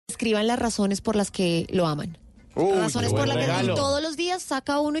escriban las razones por las que lo aman. Razones por las que todos los días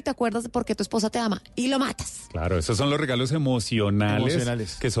saca uno y te acuerdas de por qué tu esposa te ama y lo matas. Claro, esos son los regalos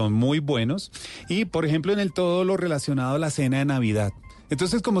emocionales que son muy buenos. Y, por ejemplo, en el todo lo relacionado a la cena de Navidad.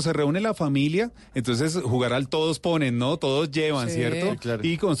 Entonces, como se reúne la familia, entonces jugar al todos ponen, ¿no? Todos llevan, sí, ¿cierto? Claro.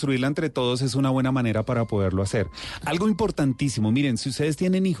 Y construirla entre todos es una buena manera para poderlo hacer. Algo importantísimo, miren, si ustedes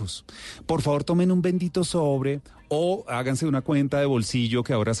tienen hijos, por favor tomen un bendito sobre o háganse una cuenta de bolsillo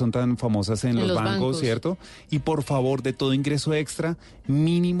que ahora son tan famosas en los bancos, ¿cierto? Y por favor, de todo ingreso extra,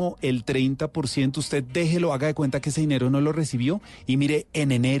 mínimo el 30%, usted déjelo, haga de cuenta que ese dinero no lo recibió y mire,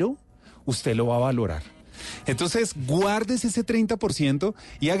 en enero usted lo va a valorar. Entonces, guárdese ese 30%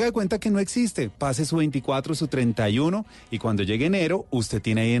 y haga de cuenta que no existe. Pase su 24, su 31 y cuando llegue enero, usted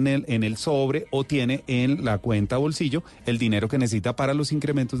tiene ahí en el sobre o tiene en la cuenta bolsillo el dinero que necesita para los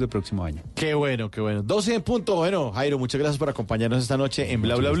incrementos del próximo año. Qué bueno, qué bueno. 12 en punto. Bueno, Jairo, muchas gracias por acompañarnos esta noche en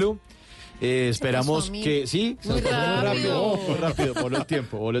Bla Bla Blue. Esperamos que sí, muy rápido, voló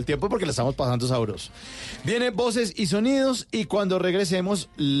el tiempo porque la estamos pasando sabroso. Vienen voces y sonidos y cuando regresemos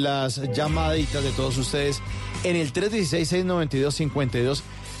las llamaditas de todos ustedes en el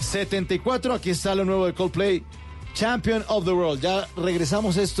 316-692-5274. Aquí está lo nuevo de Coldplay, Champion of the World. Ya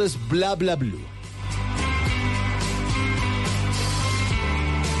regresamos, esto es Bla Bla Blue.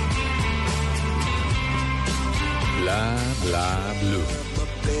 Bla Bla Blue.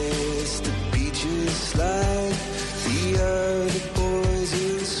 The beaches slide, we are the boys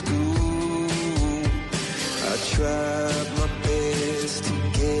in school. I tried my best to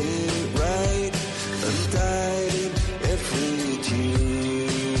get it right, undying every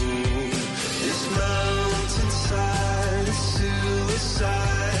June. This mountainside is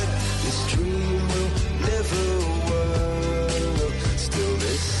suicide, this dream will never work. Still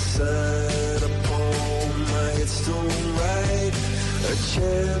this sign upon my headstone right, a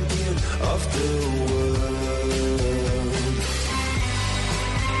champion of the world.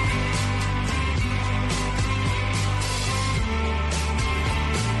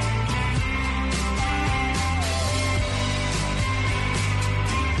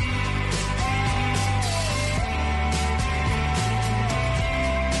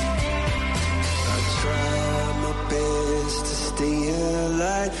 I try my best to stay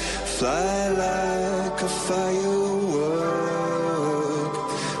alive, fly like a firework.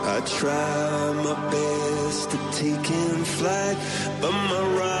 I try my best to take in flight, but my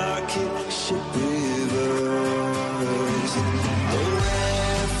rocket ship reversed. The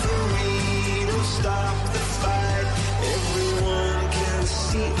referee don't stop the fight. Everyone can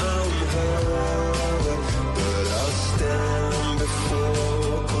see I'm hurt, but I'll stand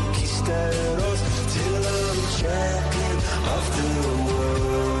before conquistadors till I'm champion of the world.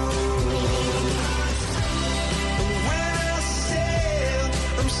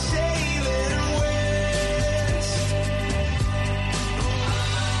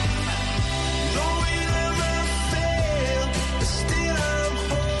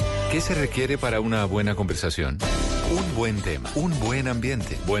 ¿Qué se requiere para una buena conversación? Un buen tema, un buen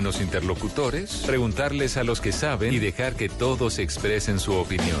ambiente, buenos interlocutores, preguntarles a los que saben y dejar que todos expresen su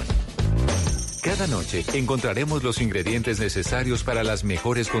opinión. Cada noche encontraremos los ingredientes necesarios para las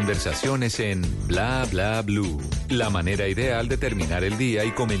mejores conversaciones en Bla Bla Blue. La manera ideal de terminar el día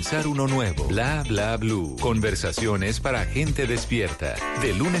y comenzar uno nuevo. Bla Bla Blue. Conversaciones para gente despierta.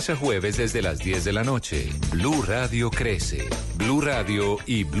 De lunes a jueves desde las 10 de la noche. Blue Radio crece. Blue Radio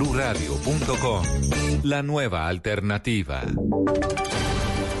y bluradio.com. La nueva alternativa.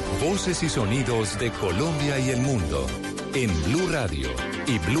 Voces y sonidos de Colombia y el mundo. En Blue Radio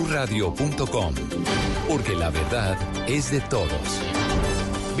y bluradio.com, porque la verdad es de todos.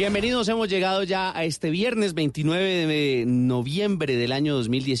 Bienvenidos, hemos llegado ya a este viernes 29 de noviembre del año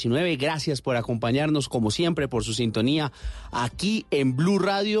 2019. Gracias por acompañarnos, como siempre, por su sintonía aquí en Blue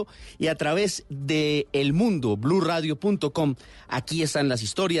Radio y a través de El Mundo, bluradio.com. Aquí están las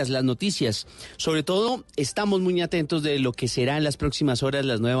historias, las noticias. Sobre todo, estamos muy atentos de lo que será en las próximas horas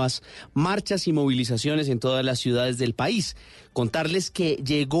las nuevas marchas y movilizaciones en todas las ciudades del país. Contarles que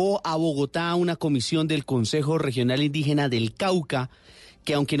llegó a Bogotá una comisión del Consejo Regional Indígena del Cauca,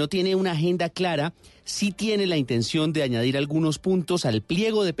 que aunque no tiene una agenda clara, sí tiene la intención de añadir algunos puntos al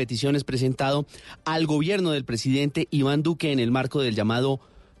pliego de peticiones presentado al gobierno del presidente Iván Duque en el marco del llamado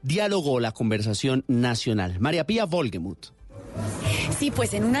diálogo o la conversación nacional. María Pía Volgemuth. Sí,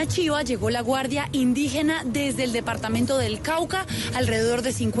 pues en una chiva llegó la Guardia Indígena desde el departamento del Cauca. Alrededor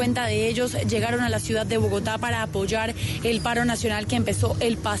de 50 de ellos llegaron a la ciudad de Bogotá para apoyar el paro nacional que empezó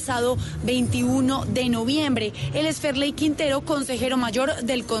el pasado 21 de noviembre. Él es Ferley Quintero, consejero mayor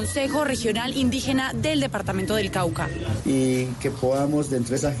del Consejo Regional Indígena del departamento del Cauca. Y que podamos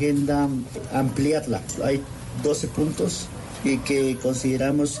dentro de esa agenda ampliarla. Hay 12 puntos. Y que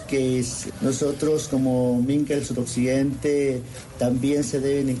consideramos que nosotros como Minca del Suroccidente también se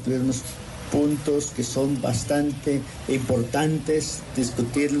deben incluir unos puntos que son bastante importantes,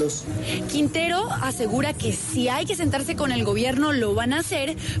 discutirlos. Quintero asegura que si hay que sentarse con el gobierno lo van a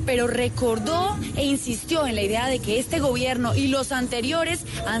hacer, pero recordó e insistió en la idea de que este gobierno y los anteriores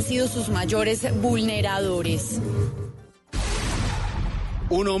han sido sus mayores vulneradores.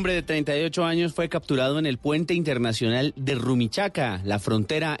 Un hombre de 38 años fue capturado en el puente internacional de Rumichaca, la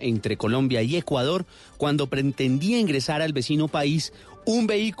frontera entre Colombia y Ecuador, cuando pretendía ingresar al vecino país un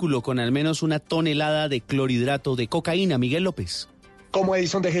vehículo con al menos 1 tonelada de clorhidrato de cocaína. Miguel López. Como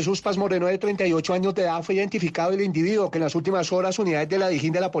Edison de Jesús Paz Moreno, de 38 años de edad, fue identificado el individuo que en las últimas horas unidades de la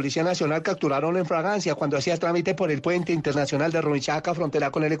Dijín de la Policía Nacional capturaron en fragancia cuando hacía trámite por el puente internacional de Rumichaca,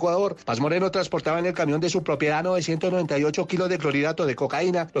 frontera con el Ecuador. Paz Moreno transportaba en el camión de su propiedad 998 kilos de clorhidrato de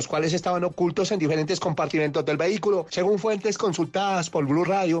cocaína, los cuales estaban ocultos en diferentes compartimentos del vehículo. Según fuentes consultadas por Blue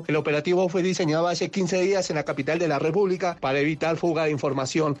Radio, el operativo fue diseñado hace 15 días en la capital de la República para evitar fuga de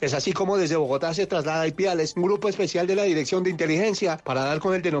información. Es así como desde Bogotá se traslada a Ipiales, un grupo especial de la Dirección de Inteligencia, para dar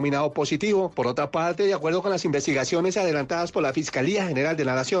con el denominado positivo. Por otra parte, de acuerdo con las investigaciones adelantadas por la Fiscalía General de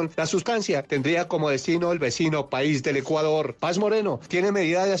la Nación, la sustancia tendría como destino el vecino país del Ecuador. Paz Moreno tiene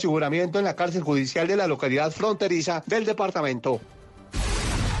medida de aseguramiento en la cárcel judicial de la localidad fronteriza del departamento.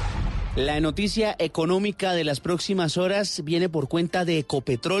 La noticia económica de las próximas horas viene por cuenta de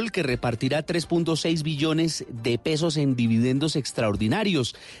Ecopetrol, que repartirá 3.6 billones de pesos en dividendos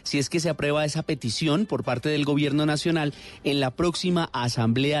extraordinarios, si es que se aprueba esa petición por parte del gobierno nacional en la próxima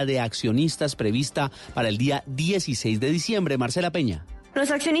asamblea de accionistas prevista para el día 16 de diciembre. Marcela Peña. Los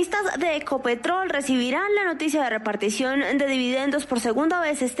accionistas de Ecopetrol recibirán la noticia de repartición de dividendos por segunda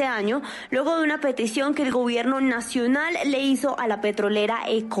vez este año, luego de una petición que el gobierno nacional le hizo a la petrolera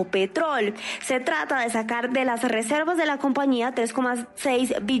Ecopetrol. Se trata de sacar de las reservas de la compañía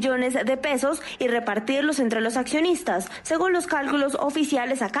 3,6 billones de pesos y repartirlos entre los accionistas. Según los cálculos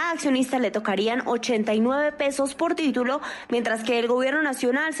oficiales, a cada accionista le tocarían 89 pesos por título, mientras que el gobierno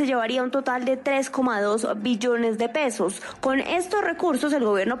nacional se llevaría un total de 3,2 billones de pesos. Con estos recursos, el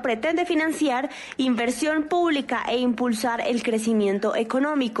gobierno pretende financiar inversión pública e impulsar el crecimiento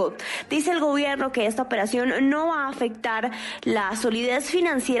económico. Dice el gobierno que esta operación no va a afectar la solidez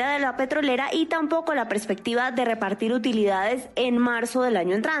financiera de la petrolera y tampoco la perspectiva de repartir utilidades en marzo del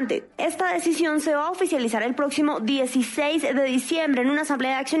año entrante. Esta decisión se va a oficializar el próximo 16 de diciembre en una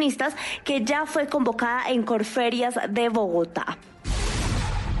asamblea de accionistas que ya fue convocada en Corferias de Bogotá.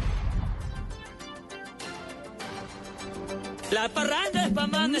 La parranda es pa'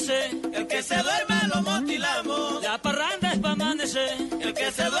 amanecer, el que se duerma lo motilamos. La parranda es pa' amanecer, el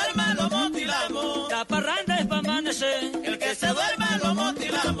que se duerma lo motilamos. La parranda es pa' amanecer, el que se duerma lo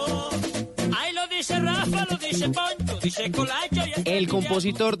motilamos. Ahí lo dice Rafa, lo dice Poncho, dice Colacho. El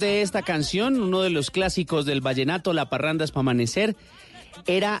compositor de esta canción, uno de los clásicos del vallenato, La parranda es pa' amanecer,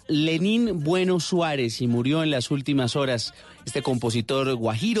 era Lenín Bueno Suárez y murió en las últimas horas. Este compositor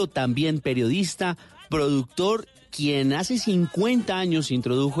guajiro, también periodista, productor, quien hace 50 años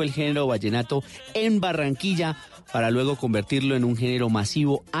introdujo el género vallenato en Barranquilla para luego convertirlo en un género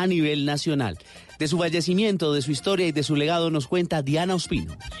masivo a nivel nacional. De su fallecimiento, de su historia y de su legado nos cuenta Diana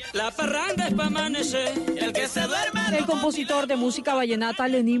Ospino. La parranda es pa' amanecer, el que se duerma. El compositor de música vallenata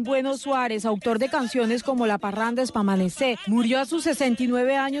Lenín Bueno Suárez, autor de canciones como La parranda es pa' amanecer, murió a sus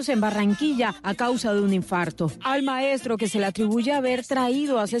 69 años en Barranquilla a causa de un infarto. Al maestro, que se le atribuye haber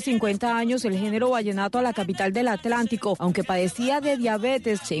traído hace 50 años el género vallenato a la capital del Atlántico, aunque padecía de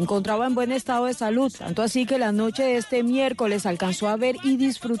diabetes, se encontraba en buen estado de salud, tanto así que la noche de este miércoles alcanzó a ver y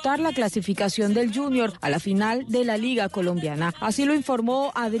disfrutar la clasificación del Junior a la final de la Liga Colombiana. Así lo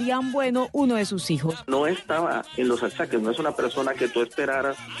informó Adrián Bueno, uno de sus hijos. No estaba en los achaques, no es una persona que tú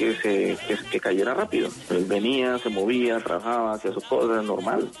esperaras que cayera rápido. Él venía, se movía, trabajaba, hacía sus cosas,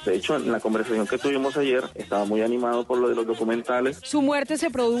 normal. De hecho, en la conversación que tuvimos ayer, estaba muy animado por lo de los documentales. Su muerte se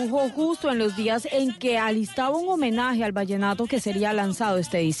produjo justo en los días en que alistaba un homenaje al vallenato que sería lanzado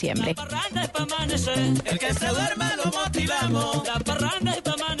este diciembre. La parranda es pa' amanecer, el que se duerma lo motivamos. La parranda es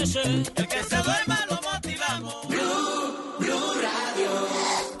pa' amanecer, el que se duerma lo motivamos. Blue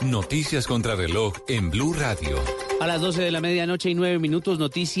Radio. Noticias contra reloj en Blue Radio. A las 12 de la medianoche y 9 minutos,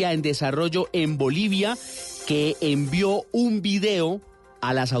 noticia en desarrollo en Bolivia. que envió un video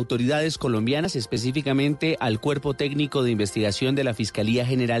a las autoridades colombianas, específicamente al Cuerpo Técnico de Investigación de la Fiscalía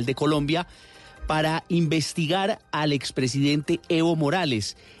General de Colombia, para investigar al expresidente Evo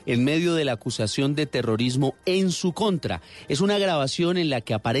Morales en medio de la acusación de terrorismo en su contra. Es una grabación en la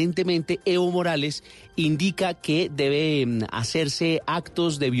que aparentemente Evo Morales indica que debe hacerse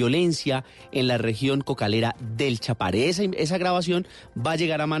actos de violencia en la región cocalera del Chapare. Esa grabación va a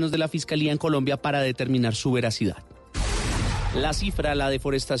llegar a manos de la Fiscalía en Colombia para determinar su veracidad. La cifra, la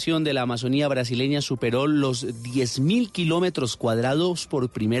deforestación de la Amazonía brasileña superó los 10.000 kilómetros cuadrados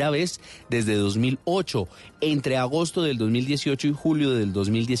por primera vez desde 2008, entre agosto del 2018 y julio del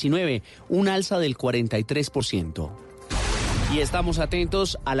 2019, un alza del 43%. Y estamos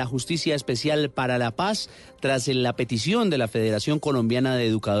atentos a la Justicia Especial para la Paz tras la petición de la Federación Colombiana de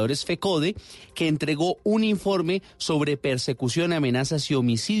Educadores FECODE, que entregó un informe sobre persecución, amenazas y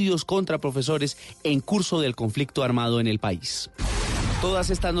homicidios contra profesores en curso del conflicto armado en el país. Todas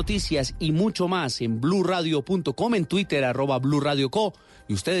estas noticias y mucho más en bluradio.com, en Twitter @blurradioco,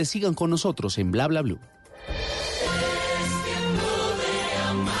 y ustedes sigan con nosotros en Bla Bla Blue.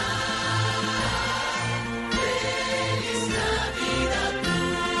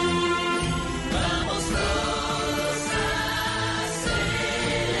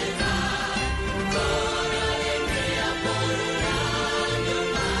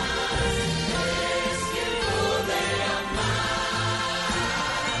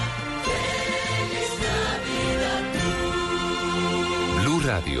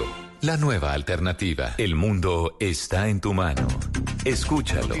 Radio, la nueva alternativa. El mundo está en tu mano.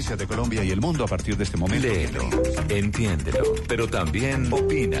 Escúchalo. Noticias de Colombia y el mundo a partir de este momento. Léelo, entiéndelo, pero también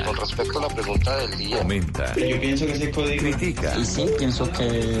opina. Con respecto a la pregunta del día. Comenta. Yo pienso que ese código. Critica. Y sí, pienso que.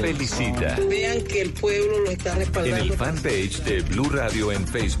 Felicita. Vean que el pueblo lo está respaldando. En el fanpage de Blue Radio en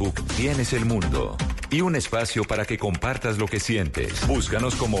Facebook tienes el mundo. Y un espacio para que compartas lo que sientes.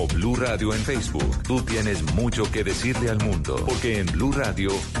 Búscanos como Blue Radio en Facebook. Tú tienes mucho que decirle al mundo, porque en Blue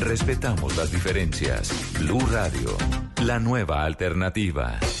Radio respetamos las diferencias. Blue Radio, la nueva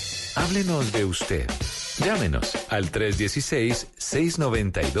alternativa. Háblenos de usted. Llámenos al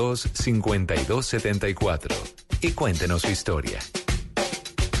 316-692-5274 y cuéntenos su historia.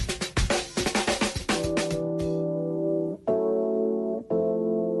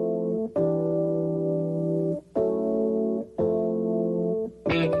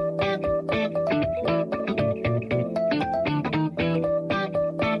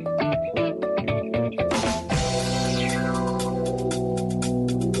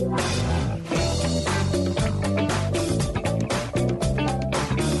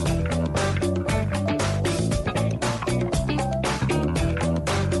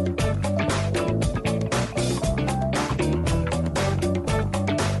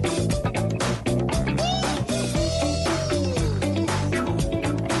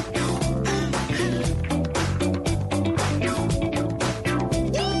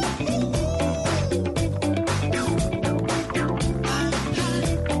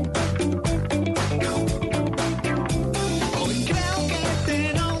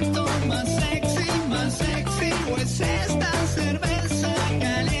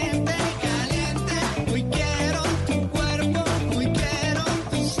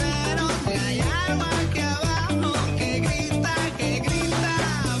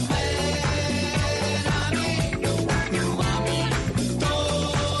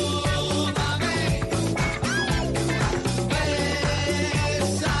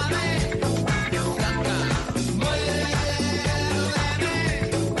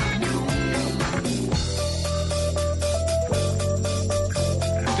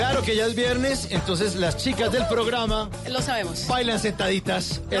 Que ya es viernes, entonces las chicas del programa lo sabemos, bailan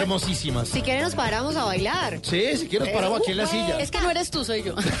sentaditas, hermosísimas. Si quieren nos paramos a bailar. Sí, si quieren nos paramos aquí en la silla. Es que no eres tú, soy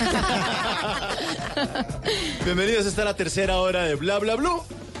yo. Bienvenidos, esta es la tercera hora de Bla Bla Blue.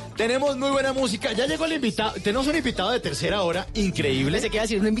 Tenemos muy buena música. Ya llegó el invitado. Tenemos un invitado de tercera hora increíble. Se queda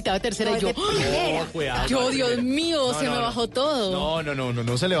decir un invitado de tercera y yo. Yo, Dios mío, se me bajó todo.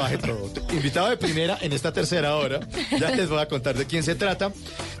 No se le baje todo. Invitado de primera en esta tercera hora. Ya les voy a contar de quién se trata.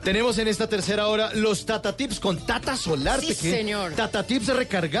 Tenemos en esta tercera hora los Tata Tips con Tata Solarte. Sí, señor. Tata Tips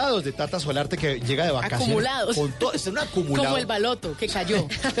recargados de Tata Solarte que llega de vacaciones. Acumulados. Es un acumulado. Como el baloto que cayó.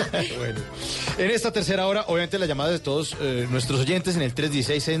 Bueno, en esta tercera hora, obviamente la llamada de todos nuestros oyentes en el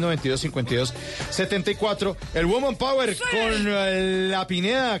 316-692-5274. El Woman Power con la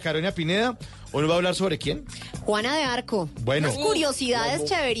Pineda, Carolina Pineda. ¿Hoy va a hablar sobre quién? Juana de Arco. Bueno. Unas curiosidades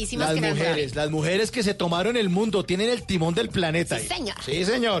chéverísimas que me han dado. Las mujeres que se tomaron el mundo, tienen el timón del planeta. Sí, señor. Sí,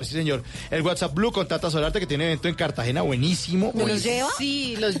 señor, sí, señor. El WhatsApp Blue con Tata Solarte, que tiene evento en Cartagena, buenísimo. ¿Me los lleva?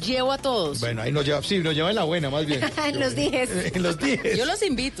 Sí, los llevo a todos. Bueno, ahí nos lleva, sí, nos lleva en la buena, más bien. En los dijes. En los dijes. Yo los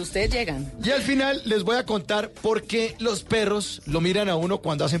invito, ustedes llegan. Y al final les voy a contar por qué los perros lo miran a uno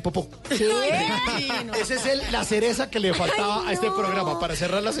cuando hacen popó. ¿Qué? Esa es la cereza que le faltaba a este programa para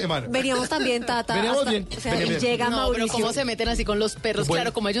cerrar la semana. Veníamos también, Tata. Veníamos bien. O sea, Veníamos bien. llega Mauricio. Pero ¿cómo se meten así con los perros? Bueno.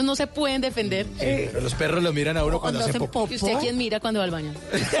 Claro, como ellos no se pueden defender. Pero los perros lo miran a uno cuando hacen popó. ¿Y usted quién mira cuando va al baño?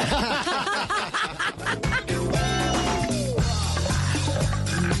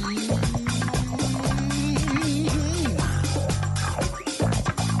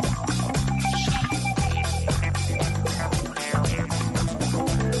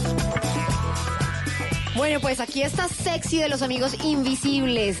 Bueno, pues aquí está Sexy de los Amigos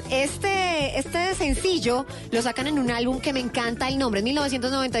Invisibles. Este sencillo lo sacan en un álbum que me encanta el nombre, es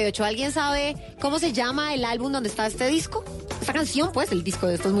 1998. ¿Alguien sabe cómo se llama el álbum donde está este disco? Esta canción, pues, el disco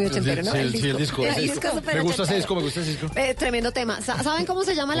de esto es muy ochentero, ¿no? Sí, el disco. El disco es súper Me gusta ese ochentero. disco. Tremendo tema. ¿Saben cómo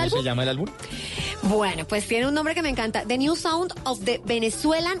se llama el álbum? ¿Cómo se llama el álbum? Bueno, pues tiene un nombre que me encanta. The New Sound of the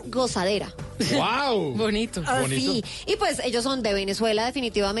Venezuelan Gozadera. ¡Wow! Bonito. Sí, y pues ellos son de Venezuela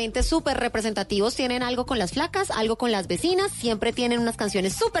definitivamente, súper representativos, tienen algo con las flacas, algo con las vecinas, siempre tienen unas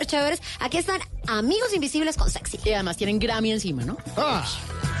canciones súper chéveres. Aquí están Amigos Invisibles con Sexy. Y además tienen Grammy encima, ¿no? ¡Ah!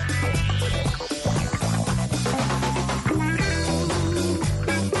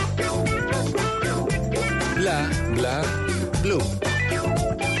 Bla, bla, blue.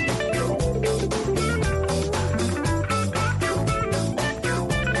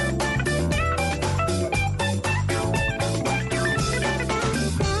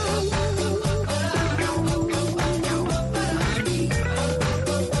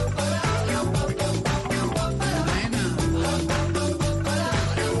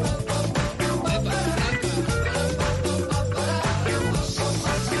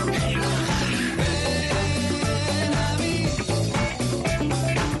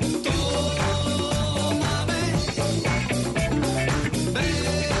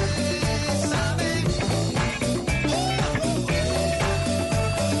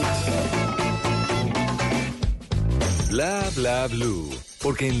 Bla, bla, blue.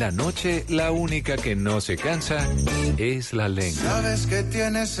 Porque en la noche la única que no se cansa es la lengua. Sabes que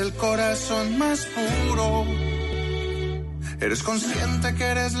tienes el corazón más puro. Eres consciente que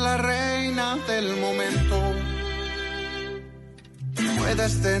eres la reina del momento.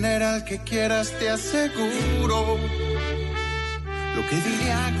 Puedes tener al que quieras, te aseguro. Lo que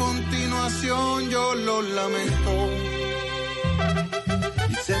diré a continuación yo lo lamento.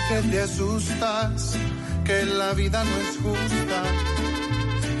 Y sé que te asustas, que la vida no es justa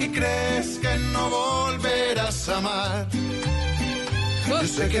y crees que no volverás a amar. Yo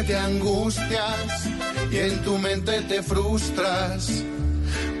sé que te angustias y en tu mente te frustras,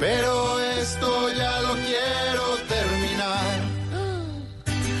 pero esto ya lo quiero terminar.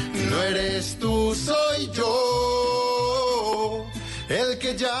 No eres tú, soy yo, el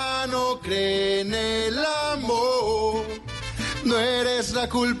que ya no cree en el amor. No eres la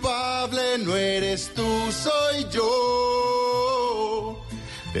culpable, no eres tú, soy yo.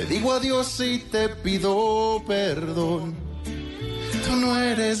 Te digo adiós y te pido perdón. Tú no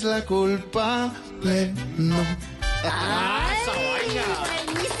eres la culpable, no. ¡Ah, esa vaina!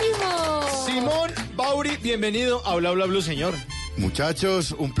 ¡Buenísimo! Simón Bauri, bienvenido a Bla Bla Blue, señor.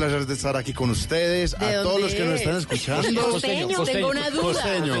 Muchachos, un placer de estar aquí con ustedes, a todos los que nos están escuchando. Costeño, tengo una duda.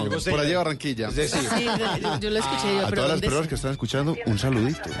 Costeño, por allí Barranquilla. Sí, yo lo escuché yo, A pero todas las ¿dónde personas que están escuchando, un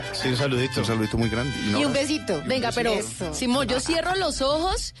saludito. Sí, un saludito. Un saludito muy grande. Y un besito. Venga, pero Eso. Simón, yo cierro los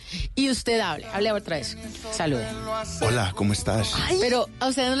ojos y usted hable otra vez. Salude. Hola, ¿cómo estás? Pero ¿a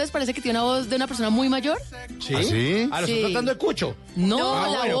ustedes no les parece que tiene una voz de una persona muy mayor? ¿Sí? ¿Ah, sí? ¿Lo Sí. está tratando de cucho? No,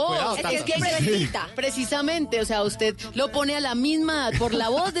 la bueno, voz. cuidado, Es Tata. que precisamente, o sea, usted lo pone a la misma edad por la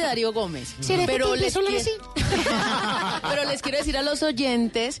voz de Darío Gómez. Pero les quiero decir a los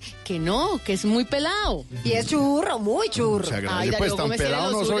oyentes que no, que es muy pelado. Y es churro, muy churro. Se agradece, Ay, Darío pues tan Gómez tiene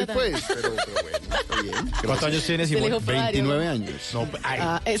pelado lo no suyo soy, también. pues. Pero bueno, está bien. ¿Cuántos años tiene Se le Simón? dijo para Darío 29 Gómez. años. No,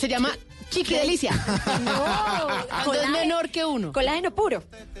 ay. Se llama Chiqui Delicia. No, Entonces menor que uno. Colágeno puro.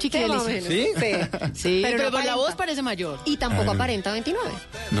 Chiqui Sí, más o Delicia. menos. ¿Sí? Sí, pero no por la aparenta. voz parece mayor. Y tampoco aparenta 29.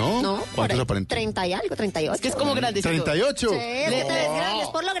 ¿No? No, por ¿Cuántos ahí, aparentan? 30 y algo, 38. Es que es como grandecito. 38. Sí, es que te ves grande, es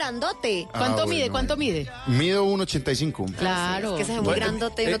por lo grandote. ¿Cuánto Ah, mide? bueno. ¿Cuánto mide? Mido 1.85. Claro. Es que se ve muy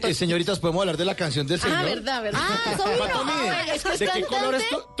grandote. y uno todo- Señoritas, ¿podemos hablar de la canción del señor? verdad. Ah, soy ¿Cuánto mide? Es que es ¿De qué color es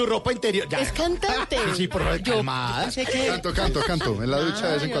tu ropa interior? Ya. Es cantante. Sí, por favor, calmada. Sé que... Canto. En la ducha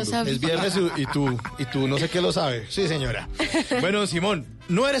de vez en yo cuando. sabía. Es viernes. y tú no sé qué lo sabe. Sí, señora. Bueno, Simón,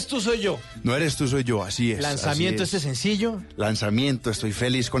 no eres tú, soy yo. No eres tú, soy yo, así es. Lanzamiento así es. este sencillo. Lanzamiento, estoy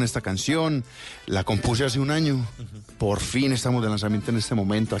feliz con esta canción. La compuse hace un año. Por fin estamos de lanzamiento en este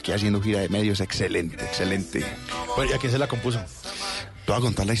momento, aquí haciendo gira de medios. Excelente, excelente. Bueno, ¿y a quién se la compuso? Te voy a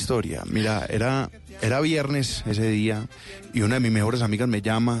contar la historia. Mira, era viernes ese día y una de mis mejores amigas me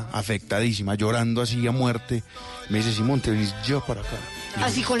llama, afectadísima, llorando así a muerte. Me dice, Simón, te venís yo para acá.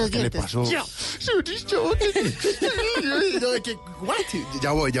 Así con los dientes. ¿Qué le pasó? Yo.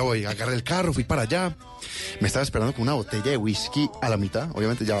 Ya voy. Agarré el carro, fui para allá. Me estaba esperando con una botella de whisky a la mitad,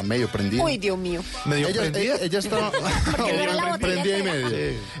 obviamente ya medio prendida. Uy, Dios mío. ¿Medio prendida? Ella estaba prendida y medio.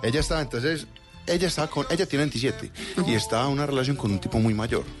 Sí. Ella tiene 27 y estaba en una relación con un tipo muy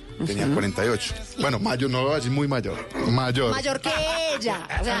mayor. Tenía 48. Bueno, mayor, no voy a decir muy mayor. Mayor que ella.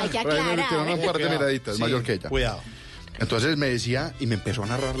 O sea, hay que aclarar. Tiene un par de miraditas, Sí, mayor que ella. Cuidado. Entonces me decía y me empezó a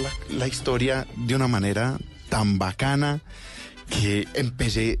narrar la historia de una manera tan bacana que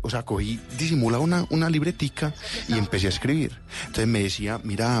empecé, o sea, cogí, disimulaba una libretica y empecé a escribir. Entonces me decía,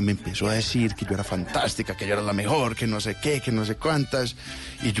 mira, me empezó a decir que yo era fantástica, que yo era la mejor, que no sé qué, que no sé cuántas.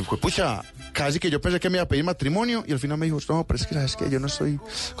 Y yo, pucha, casi que yo pensé que me iba a pedir matrimonio y al final me dijo, no, pero es que sabes que yo no estoy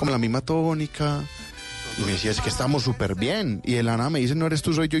como la misma tónica. Y me decía, es que estamos súper bien. Y de la nada me dice, no eres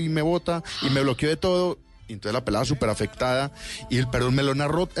tú, soy yo, y me bota y me bloqueó de todo. Y entonces la pelada súper afectada y el perdón me lo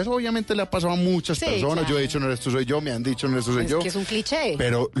narró. Eso obviamente le ha pasado a muchas personas. Claro. Yo he dicho, no eres tú, soy yo. Me han dicho, no eres tú, soy yo. Es que es un cliché.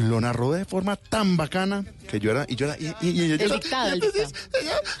 Pero lo narró de forma tan bacana que yo era... Y yo era... ¿Y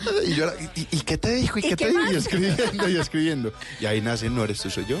qué te dijo? ¿Y qué te dijo? Y escribiendo. Y ahí nace, no eres tú,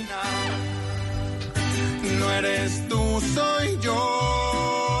 soy yo. No eres tú, soy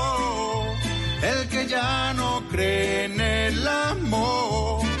yo, el que ya no cree en el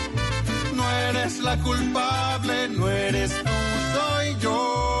amor. No eres la culpable, no eres tú, soy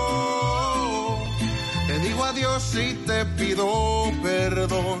yo. Te digo adiós y te pido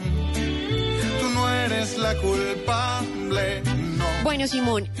perdón. Tú no eres la culpable, no. Bueno,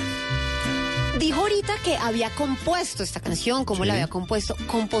 Simón, dijo ahorita que había compuesto esta canción. ¿Cómo la había compuesto?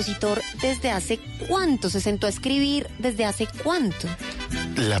 Compositor, ¿desde hace cuánto? ¿Se sentó a escribir desde hace cuánto?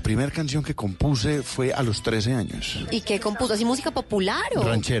 La primera canción que compuse fue a los 13 años. ¿Y qué compuso? ¿Así música popular o...?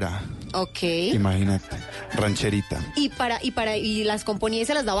 Ranchera. Ok. Imagínate, rancherita. ¿Y las componía y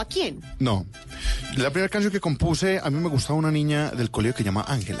se las daba a quién? No. La primera canción que compuse, a mí me gustaba una niña del colegio que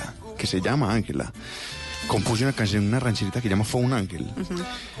se llama Ángela. Compuse una canción, una rancherita que se llama Fue un ángel.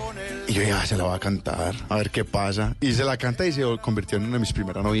 Y yo dije, se la va a cantar, a ver qué pasa. Y se la canta y se convirtió en una de mis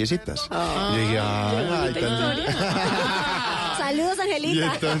primeras noviecitas. Y yo dije, ay, tan linda. Saludos,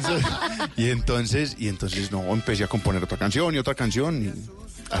 Angelita. Y entonces no, empecé a componer otra canción y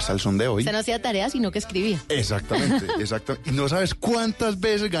hasta el son de hoy. O sea, no hacía tareas, sino que escribía. Exactamente. Y no sabes cuántas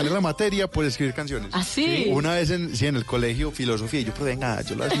veces gané la materia por escribir canciones. ¿Ah, sí? Una vez en el colegio, filosofía, y yo, pero venga,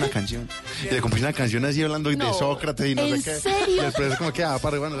 yo le hago una canción. Y le compuse una canción así hablando de Sócrates y no sé qué. ¿En serio? Y el profesor como que,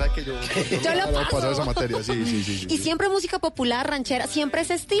 para bueno, ¿sabes que yo lo paso. pasar esa materia? Sí. ¿Y siempre música popular, ranchera, siempre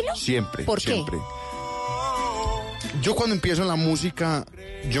ese estilo? Siempre. ¿Por qué? Siempre. Yo cuando empiezo en la música,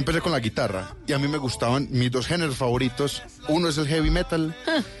 yo empecé con la guitarra y a mí me gustaban mis dos géneros favoritos. Uno es el heavy metal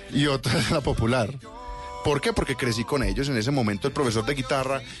y otro es la popular. ¿Por qué? Porque crecí con ellos. En ese momento el profesor de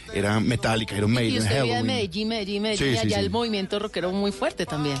guitarra era Metallica, Iron Maiden, Y usted vivía en Halloween. Medellín, Sí, y allá sí. el movimiento rockero muy fuerte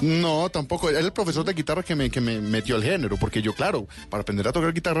también. No, tampoco. Era el profesor de guitarra que me metió al género, porque yo, claro, para aprender a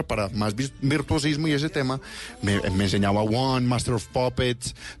tocar guitarra, para más virtuosismo y ese tema, me enseñaba One, Master of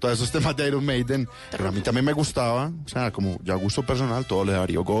Puppets, todos esos temas de Iron Maiden, pero a mí también me gustaba, o sea, como ya gusto personal, todo lo de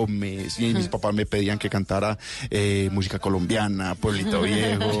Darío Gómez, y mis papás me pedían que cantara música colombiana, Pueblito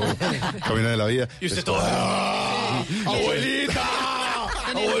Viejo, Camino de la Vida. Y usted todo... ¡Abuelita!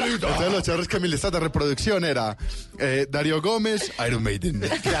 ¡Abuelita! Entonces los charros que mi lista de reproducción era Darío Gómez, Iron Maiden.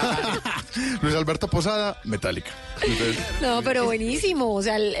 Luis Alberto Posada, Metallica. Entonces, No, pero buenísimo. O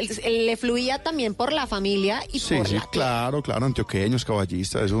sea, le fluía también por la familia y por la... claro, antioqueños,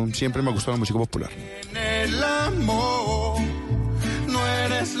 caballistas, eso siempre me gustó la música popular. En el amor, no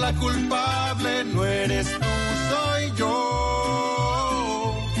eres la culpable, no eres tú, soy yo.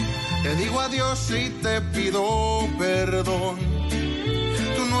 Te digo adiós y te pido perdón.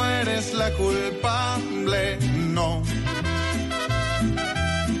 Tú no eres la culpable, no.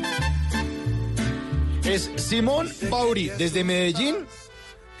 Es Simón Bauri, desde Medellín,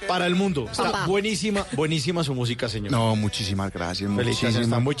 para el mundo. Está Papá. buenísima su música, señor. No, muchísimas gracias. Felicitaciones,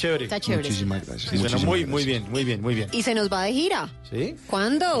 está muy chévere. Está chévere. Muchísimas gracias. Sí, suena muchísimas muy gracias. bien. Y se nos va de gira. ¿Sí?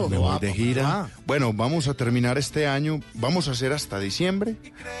 ¿Cuándo? Me voy de gira. Bueno, vamos a terminar este año. Vamos a hacer hasta diciembre.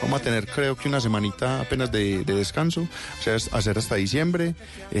 Vamos a tener, creo que una semanita apenas de descanso. O sea, hacer hasta diciembre.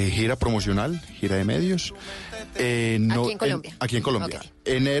 Gira promocional, gira de medios. Aquí en Colombia. Aquí en Colombia.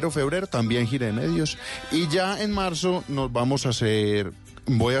 Okay. Enero, febrero también gira de medios. Y ya en marzo nos vamos a hacer...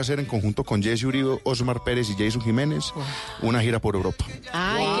 Voy a hacer en conjunto con Jesse Uribe, Osmar Pérez y Jason Jiménez una gira por Europa.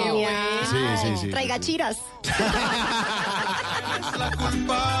 Ay, qué bueno. Sí. Traiga chiras. Es la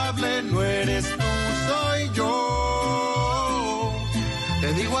culpable, no eres tú, soy yo.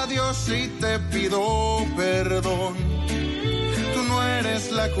 Te digo adiós y te pido perdón. Tú no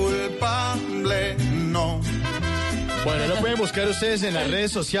eres la culpable, no. Bueno, lo pueden buscar ustedes en las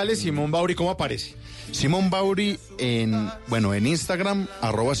redes sociales. Simón Bauri, ¿cómo aparece? Simón Bauri en Instagram,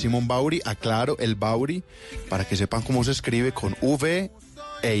 @Simón Bauri, aclaro, el Bauri, para que sepan cómo se escribe con V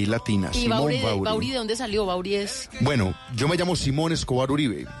e I latina. ¿Y Simón Bauri de dónde salió? Bauri es... Bueno, yo me llamo Simón Escobar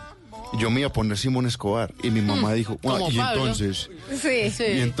Uribe. Yo me iba a poner Simón Escobar y mi mamá dijo, como y Pablo. entonces, Sí.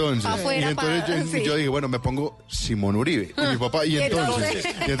 y entonces yo dije, bueno, me pongo Simón Uribe. Y mi papá, y entonces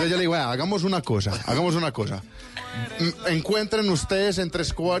yo le digo, bueno, hagamos una cosa. Encuentren ustedes entre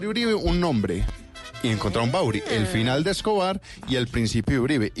Escobar y Uribe un nombre. Y encontraron Bauri, el final de Escobar y el principio de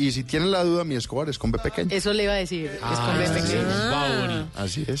Uribe. Y si tienen la duda, mi Escobar es con B pequeño. Eso le iba a decir. Es con B pequeño. Bauri.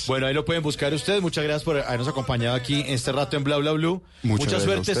 Así es. Bueno, ahí lo pueden buscar ustedes. Muchas gracias por habernos acompañado aquí en este rato en Bla Bla Blue. Muchas Mucha gracias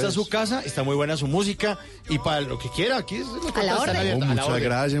suerte, a está ustedes. su casa, está muy buena su música. Y para lo que quiera, aquí es lo que A la están orden. abiertas, a la Muchas orden.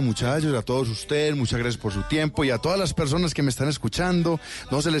 gracias, muchachos, a todos ustedes, muchas gracias por su tiempo y a todas las personas que me están escuchando.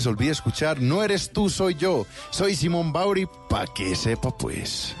 No se les olvide escuchar, no eres tú, soy yo. Soy Simón Bauri, pa' que sepa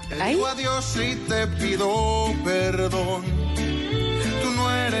pues. Te digo adiós y te pido perdón. Tú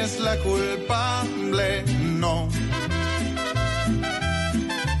no eres la culpable, no.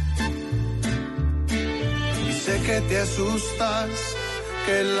 Y sé que te asustas,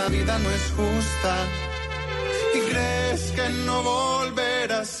 que la vida no es justa. Y crees que no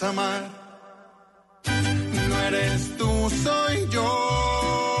volverás a amar. No eres tú, soy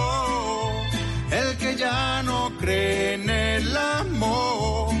yo, el que ya no cree en el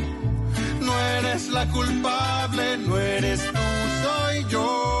amor. No eres la culpable, no eres tú, soy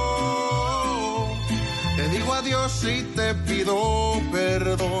yo. Te digo adiós y te pido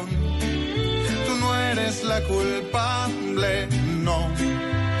perdón. Tú no eres la culpable, no.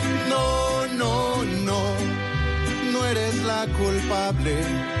 No eres la culpable.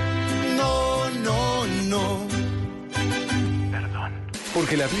 No.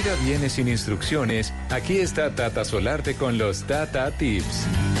 Porque la vida viene sin instrucciones, aquí está Tata Solarte con los Tata Tips.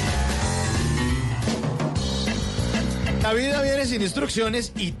 La vida viene sin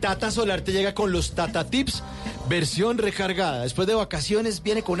instrucciones y Tata Solarte llega con los Tata Tips, versión recargada. Después de vacaciones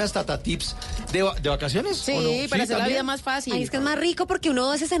viene con unas Tata Tips de vacaciones. Sí, ¿o no? para hacer la ¿también? vida más fácil. Ay, es que es más rico porque uno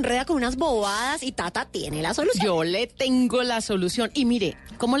a veces se enreda con unas bobadas y Tata tiene la solución. Yo le tengo la solución. Y mire,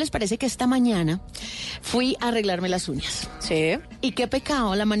 ¿cómo les parece que esta mañana fui a arreglarme las uñas? Sí. Y qué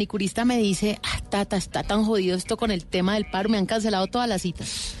pecado, la manicurista me dice, Tata, está tan jodido esto con el tema del paro, me han cancelado todas las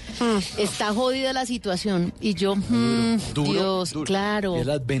citas. Está jodida la situación. Y yo, Dios, claro. Y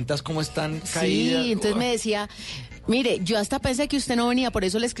las ventas cómo están caídas. Sí, entonces me decía, mire, yo hasta pensé que usted no venía, por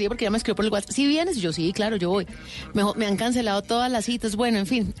eso le escribí, porque ya me escribió por el WhatsApp. ¿Sí vienes? Yo, sí, claro, yo voy. Me han cancelado todas las citas, bueno, en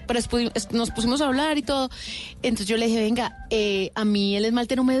fin. Pero después nos pusimos a hablar y todo. Entonces yo le dije, venga, a mí el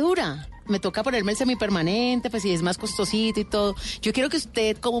esmalte no me dura. Me toca ponerme el semipermanente, pues si es más costosito y todo. Yo quiero que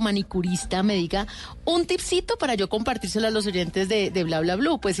usted, como manicurista, me diga un tipcito para yo compartírselo a los oyentes de Bla Bla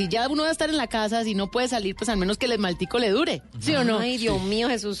Blue. Pues si ya uno va a estar en la casa, si no puede salir, pues al menos que el esmaltico le dure, ¿sí o no? Ay, Dios mío,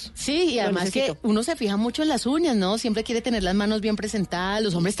 Jesús. Sí, y además que uno se fija mucho en las uñas, ¿no? Siempre quiere tener las manos bien presentadas,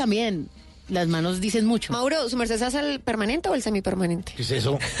 los hombres también. Las manos dicen mucho. Mauro, ¿su merced se hace el permanente o el semipermanente? ¿Qué es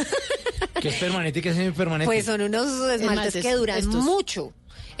eso? ¿Qué es permanente y qué es semipermanente? Pues son unos esmaltes que duran mucho.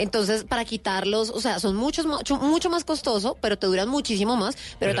 Entonces, para quitarlos, o sea, son mucho más costoso, pero te duran muchísimo más,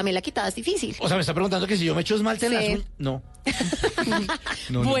 pero también la quitada es difícil. O sea, me está preguntando que si yo me echo esmalte en las uñas. No.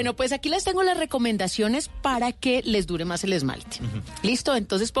 Bueno, pues aquí les tengo las recomendaciones para que les dure más el esmalte. ¿Listo?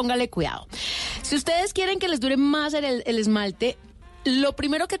 Entonces póngale cuidado. Si ustedes quieren que les dure más el esmalte, lo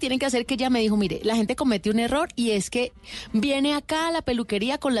primero que tienen que hacer, que ella me dijo, mire, la gente comete un error y es que viene acá a la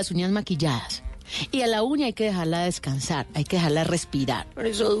peluquería con las uñas maquilladas. Y a la uña hay que dejarla descansar, hay que dejarla respirar. Por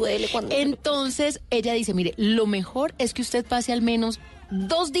eso duele cuando... Entonces, ella dice, mire, lo mejor es que usted pase al menos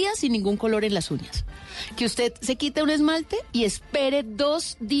 2 días sin ningún color en las uñas. Que usted se quite un esmalte y espere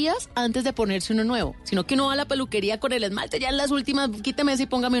 2 días antes de ponerse uno nuevo. Sino que uno va a la peluquería con el esmalte, ya en las últimas, quíteme ese y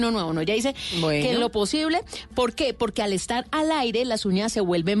póngame uno nuevo. No, ya dice que en lo posible. ¿Por qué? Porque al estar al aire, las uñas se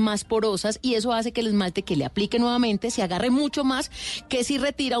vuelven más porosas y eso hace que el esmalte que le aplique nuevamente se agarre mucho más que si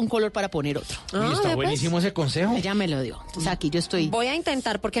retira un color para poner otro. Está buenísimo ese consejo. Ella me lo dio. Entonces aquí yo estoy. Voy a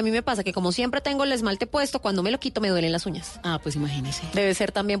intentar, porque a mí me pasa que como siempre tengo el esmalte puesto, cuando me lo quito me duelen las uñas. Ah, pues imagínese. Debe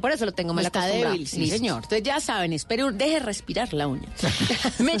ser también por eso lo tengo mal Está acostumbrado. débil, sí, señor. Entonces ya saben, deje respirar la uña.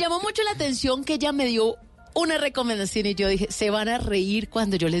 Me llamó mucho la atención que ella me dio una recomendación y yo dije, se van a reír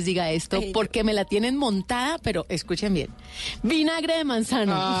cuando yo les diga esto porque me la tienen montada, pero escuchen bien. Vinagre de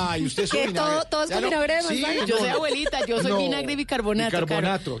manzana. Ay, usted es ¿Qué? ¿Todo es con vinagre de manzana? Sí, yo soy abuelita, yo soy vinagre y bicarbonato.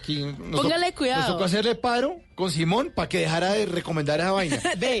 Bicarbonato. Aquí Póngale cuidado. Nos tocó hacerle paro con Simón para que dejara de recomendar esa vaina.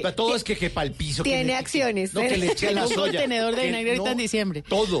 Todo es que para el piso. Tiene acciones. No, que le eche a la un soya. contenedor de vinagre ahorita en diciembre.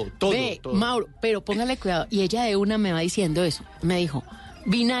 Todo. Mauro, pero póngale cuidado. Y ella de una me va diciendo eso. Me dijo,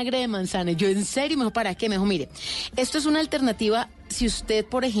 vinagre de manzana. Yo, en serio, me dijo, ¿para qué? Me dijo, mire, esto es una alternativa. Si usted,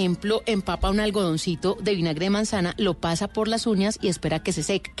 por ejemplo, empapa un algodoncito de vinagre de manzana, lo pasa por las uñas y espera que se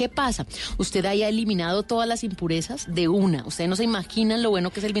seque. ¿Qué pasa? Usted haya eliminado todas las impurezas de una. Ustedes no se imaginan lo bueno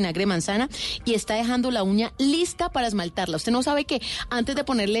que es el vinagre de manzana y está dejando la uña lista para esmaltarla. Usted no sabe que antes de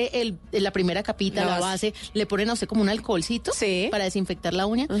ponerle la primera capita, la base, le ponen a usted como un alcoholcito para desinfectar la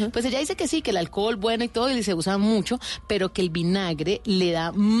uña. Pues ella dice que sí, que el alcohol bueno y todo, y se usa mucho, pero que el vinagre le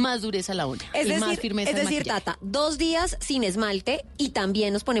da más dureza a la uña. Más firmeza. Es decir, Tata, 2 días sin esmalte y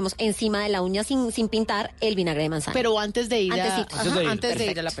también nos ponemos encima de la uña sin pintar el vinagre de manzana. Pero antes de ir antes de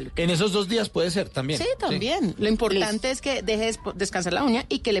ir a la peluquería. En esos 2 días puede ser también. Sí, también. Sí. Lo importante es que deje descansar la uña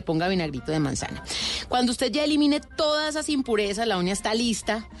y que le ponga vinagrito de manzana. Cuando usted ya elimine todas esas impurezas, la uña está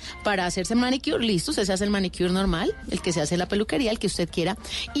lista para hacerse manicure. Listo, usted se hace el manicure normal, el que se hace en la peluquería, el que usted quiera.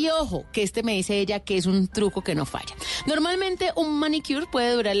 Y ojo, que me dice ella que es un truco que no falla. Normalmente un manicure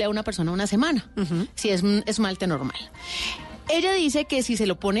puede durarle a una persona una semana, si es un esmalte normal. Ella dice que si se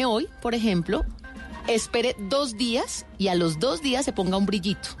lo pone hoy, por ejemplo, espere 2 días y a los 2 días se ponga un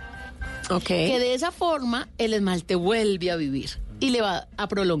brillito. Que de esa forma el esmalte vuelve a vivir y le va a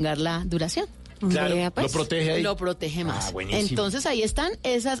prolongar la duración. Claro, lo protege ahí. Lo protege más. Buenísimo. Entonces ahí están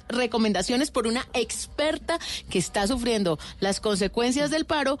esas recomendaciones por una experta que está sufriendo las consecuencias del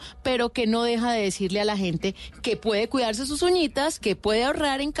paro, pero que no deja de decirle a la gente que puede cuidarse sus uñitas, que puede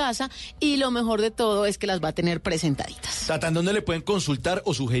ahorrar en casa y lo mejor de todo es que las va a tener presentaditas. Tata, ¿en dónde le pueden consultar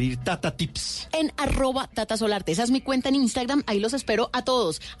o sugerir Tata Tips? En @TataSolarte. Esa es mi cuenta en Instagram. Ahí los espero a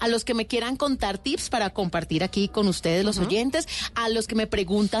todos. A los que me quieran contar tips para compartir aquí con ustedes, los oyentes. A los que me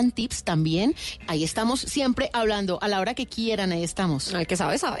preguntan tips también. Ahí estamos siempre hablando, a la hora que quieran, ahí estamos. El que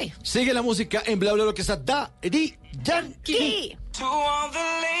sabe, sabe. Sigue la música en Bla Bla Bla, que está Daddy Yankee. To all the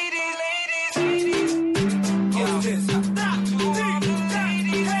ladies.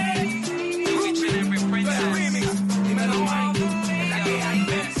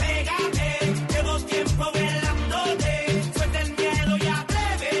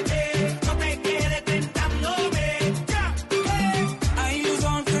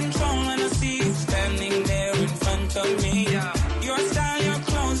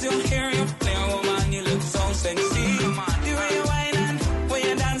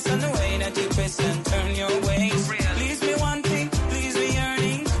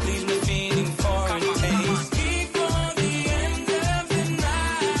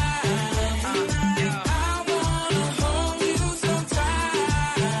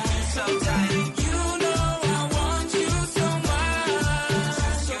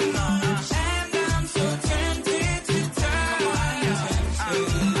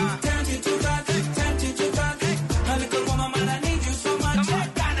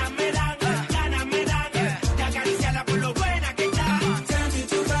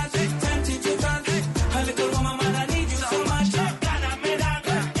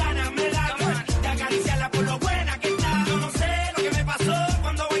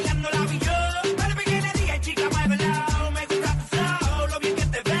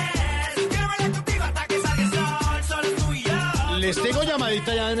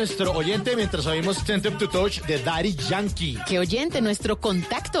 Ya de nuestro oyente mientras oímos Send Up to Touch de Daddy Yankee. ¿Qué oyente? Nuestro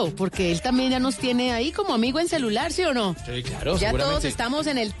contacto, porque él también ya nos tiene ahí como amigo en celular, ¿sí o no? Sí, claro, ya seguramente. Todos estamos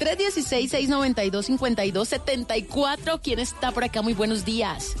en el 316-692-5274. ¿Quién está por acá? Muy buenos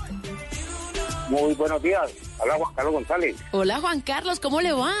días. Muy buenos días. Habla Juan Carlos González. Hola, Juan Carlos, ¿cómo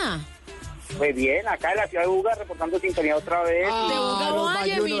le va? Muy bien, acá en la ciudad de Buga, reportando sintonía otra vez. De Buga,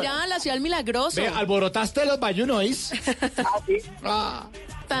 Valle, mira, la ciudad milagrosa. Alborotaste los bayunois. Sí.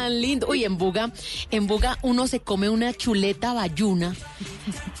 tan lindo. Uy, en Buga uno se come una chuleta bayuna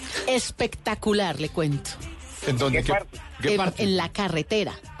espectacular, le cuento. ¿En dónde? ¿Qué parte? En la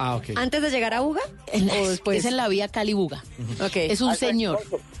carretera. Ah, ok. ¿Antes de llegar a Buga? ¿O después? Es en la vía Cali-Buga. Okay. Es un señor.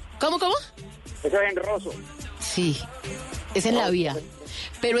 ¿Cómo? Eso es en Rosso. Sí, es en la vía.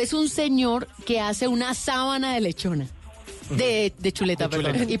 Pero es un señor que hace una sábana de lechona. De chuleta,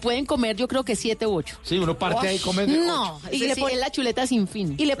 perdón. Y pueden comer, yo creo que 7 u 8. Sí, uno parte ahí y come. No, y le ponen la chuleta sin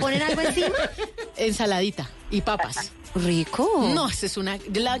fin. ¿Y le ponen algo encima? Ensaladita y papas. Rico. No, esa es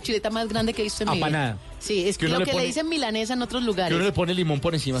la chuleta más grande que he visto en mi vida. Apanada. Sí, es lo que le dicen milanesa en otros lugares. Que uno le pone limón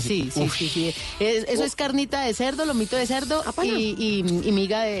por encima. Sí. Eso es carnita de cerdo, lomito de cerdo y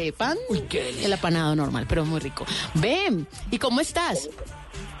miga de pan. Uy, qué delicia. El apanado normal, pero muy rico. Ven, ¿y cómo estás?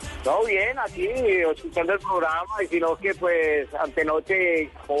 No, bien, aquí, escuchando el programa, y sino que, pues, antenoche,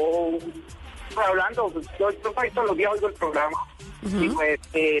 hablando, yo todos los días oigo el programa, y pues,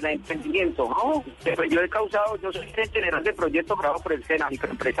 el emprendimiento, ¿no? Pues, yo soy gerente general de proyecto grabado por el SENA,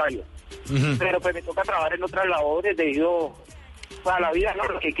 microempresario, pero pues me toca trabajar en otras labores debido a la vida, ¿no?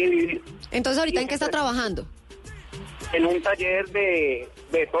 Lo que hay que vivir. Entonces, ¿ahorita en qué está trabajando? En un taller de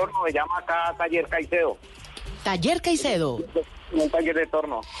torno, se llama acá Taller Caicedo. Taller Caicedo. Un taller de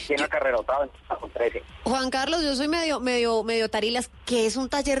torno, tiene la carrera octava con 13. Juan Carlos, yo soy medio tarilas. ¿Qué es un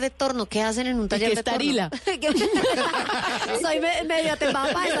taller de torno? ¿Qué hacen en un taller de torno? Tarila? Soy medio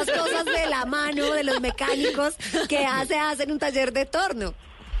tepapa de esas cosas de la mano, de los mecánicos. ¿Qué hacen un taller de torno?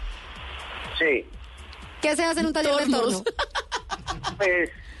 Sí. ¿Qué se hace en un taller de torno? Pues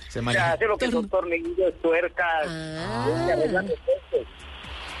se hace lo que son tornillos, tuercas, se arreglan los costos.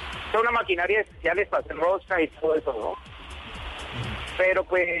 Son una maquinaria especiales para hacer rosca y todo eso, ¿no? Pero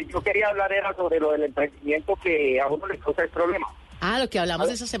pues yo quería hablar era sobre lo del emprendimiento que a uno le causa el problema. Ah, lo que hablamos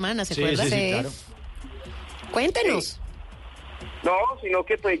esa semana, ¿se acuerdan? Sí, claro. Cuéntenos. Sí. No, sino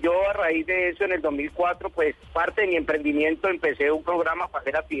que pues yo a raíz de eso en el 2004, pues parte de mi emprendimiento empecé un programa para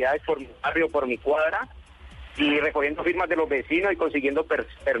hacer actividades por mi barrio, por mi cuadra, y recogiendo firmas de los vecinos y consiguiendo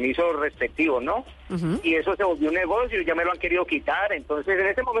permisos respectivos, ¿no? Y eso se volvió un negocio y ya me lo han querido quitar. Entonces, en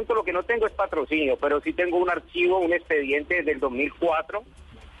este momento lo que no tengo es patrocinio, pero sí tengo un archivo, un expediente desde el 2004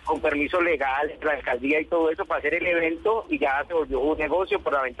 con permiso legal, la alcaldía y todo eso para hacer el evento, y ya se volvió un negocio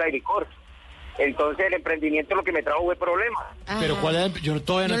por la venta de licor. Entonces, el emprendimiento lo que me trajo fue problemas. Pero ¿cuál era? Yo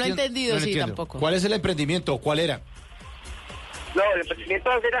todavía no lo he entiendo, entendido, no sí, entiendo. tampoco. ¿Cuál es el emprendimiento? ¿Cuál era? No, el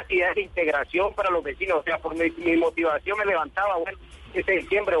emprendimiento es hacer actividades de integración para los vecinos. O sea, por mi motivación me levantaba, bueno, este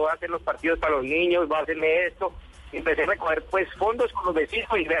diciembre voy a hacer los partidos para los niños, voy a hacerle esto. Empecé a recoger pues fondos con los vecinos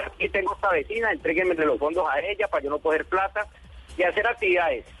y ver, aquí tengo esta vecina, entréguenme los fondos a ella para yo no coger plata y hacer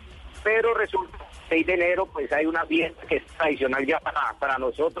actividades. Pero resulta que el 6 de enero pues hay una fiesta que es tradicional ya para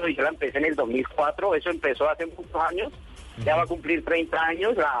nosotros, y yo la empecé en el 2004, eso empezó hace muchos años, ya va a cumplir 30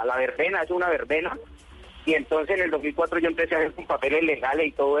 años, la verbena, es una verbena. Y entonces en el 2004 yo empecé a hacer con papeles legales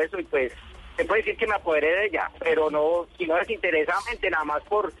y todo eso, y pues se puede decir que me apoderé de ella, pero no, sino desinteresadamente, nada más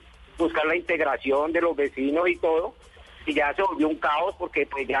por buscar la integración de los vecinos y todo, y ya se volvió un caos porque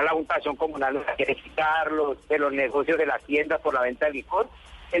pues ya la juntación comunal nos quiere quitar de los negocios de las tiendas por la venta de licor.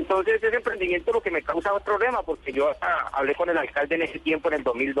 Entonces ese emprendimiento lo que me causa un problema, porque yo hasta hablé con el alcalde en ese tiempo, en el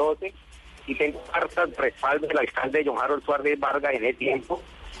 2012, y tengo cartas de respaldo del alcalde John Harold Suárez Vargas en ese tiempo,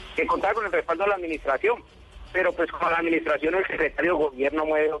 que contaba con el respaldo de la administración, pero pues como la administración, el secretario de gobierno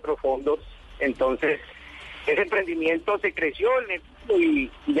mueve otros fondos, entonces ese emprendimiento se creció y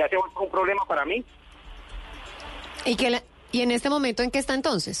ya se volvió un problema para mí. ¿Y en este momento en qué está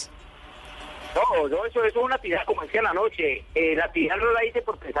entonces? No, eso es una actividad, como decía en la noche, la actividad no la hice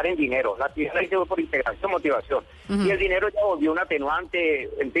por pensar en dinero, la actividad la hice por integración, motivación, y el dinero ya volvió un atenuante,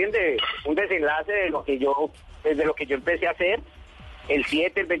 ¿entiende? Un desenlace de lo que yo empecé a hacer, el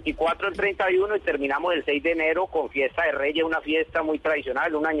 7, el 24, el 31, y terminamos el 6 de enero con Fiesta de Reyes, una fiesta muy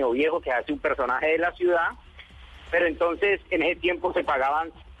tradicional, un año viejo que hace un personaje de la ciudad, pero entonces en ese tiempo se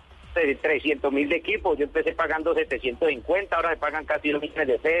pagaban 300,000 de equipos, yo empecé pagando 750, ahora se pagan casi 2 millones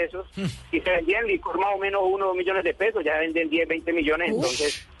de pesos, y se vendían licor más o menos 1 o 2 millones de pesos, ya venden 10, 20 millones,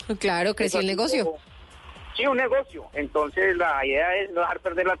 entonces... Claro, creció el negocio. Sí, un negocio, entonces la idea es no dejar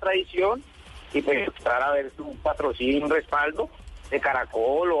perder la tradición, y pues empezar a ver un patrocinio, un respaldo de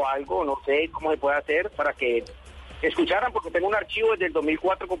Caracol o algo, no sé cómo se puede hacer para que escucharan, porque tengo un archivo desde el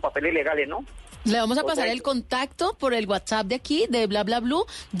 2004 con papeles legales, ¿no? Le vamos a pasar el contacto por el WhatsApp de aquí, de Bla Bla Blue,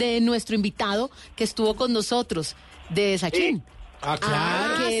 de nuestro invitado que estuvo con nosotros, de Sachín. Ah,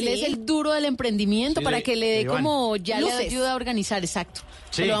 claro. Que él es el duro del emprendimiento, Sí, para que le dé Iván. como ya le Luces. ayuda a organizar, exacto.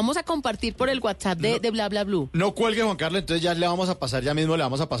 Sí. Se lo vamos a compartir por el WhatsApp de Bla Bla Blue. No cuelgue, Juan Carlos, entonces ya le vamos a pasar, ya mismo le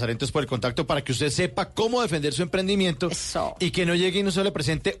vamos a pasar entonces por el contacto para que usted sepa cómo defender su emprendimiento y que no llegue y no se le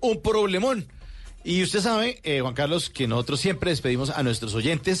presente un problemón. Y usted sabe, Juan Carlos, que nosotros siempre despedimos a nuestros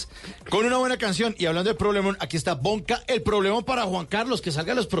oyentes con una buena canción. Y hablando de problemón, aquí está Bonca, el problemón para Juan Carlos, que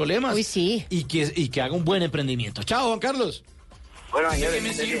salgan los problemas. Uy, sí. Y que haga un buen emprendimiento. Chao, Juan Carlos. Bueno, ¿De señores, qué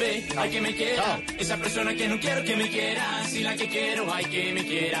me sirve? Ay, que me quiera. Chao. Esa persona que no quiero que me quiera. Si la que quiero, ay, que me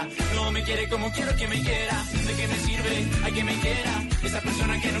quiera. No me quiere como quiero que me quiera. ¿De qué me sirve? Ay, que me quiera. Esa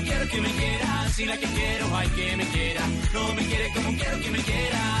persona que no quiero que me quiera. Si la que quiero, ay, que me quiera. No me quiere como quiero que me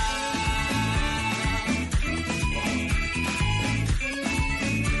quiera.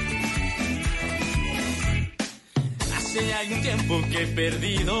 Hace algún tiempo que he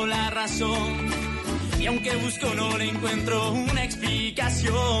perdido la razón. Y aunque busco no le encuentro una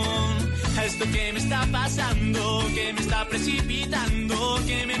explicación a esto que me está pasando, que me está precipitando,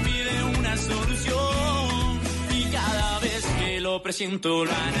 que me pide una solución. Y cada vez que lo presiento,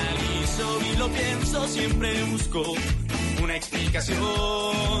 lo analizo y lo pienso, siempre busco una explicación.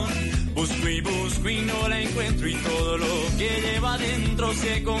 Busco y no la encuentro y todo lo que lleva adentro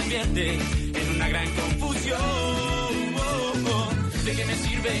se convierte en una gran confusión. ¿De qué me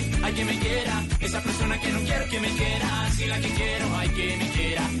sirve? Ay, que me quiera. Esa persona que no quiero que me quiera. Si la que quiero, ay, que me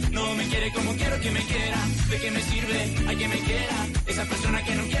quiera. No me quiere como quiero que me quiera. ¿De qué me sirve? Ay, que me quiera. Esa persona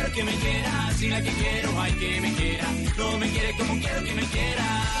que no quiero que me quiera. Si la que quiero, ay, que me quiera. No me quiere como quiero que me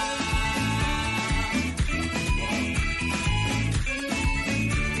quiera.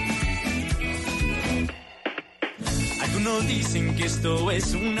 Algunos dicen que esto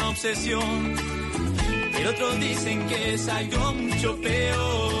es una obsesión, pero otros dicen que es algo mucho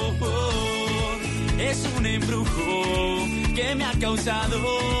peor. Es un embrujo que me ha causado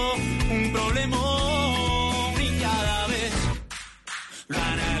un problemón. Y cada vez lo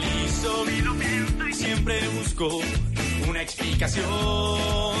analizo y lo pienso y siempre busco una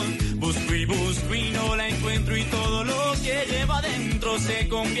explicación. Busco y no la encuentro y todo lo que lleva adentro se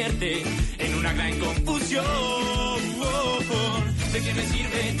convierte en una gran confusión. ¿De qué me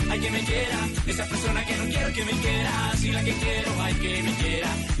sirve? Ay, que me quiera. Esa persona que no quiero que me quiera. Si la que quiero, ay, que me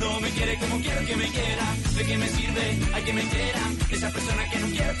quiera. No me quiere como quiero que me quiera. ¿De qué me sirve? Ay, que me quiera. Esa persona que no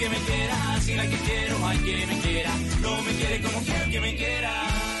quiero que me quiera. Si la que quiero, ay, que me quiera. No me quiere como quiero que me quiera.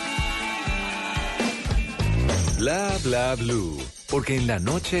 Bla bla blue, porque en la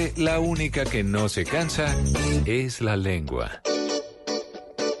noche la única que no se cansa es la lengua.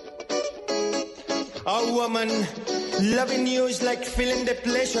 A woman loving you is like feeling the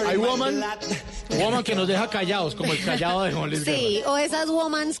pleasure. Hay in my woman blood. que nos deja callados, como el callado de Juan Luis Guerra. Sí, o esas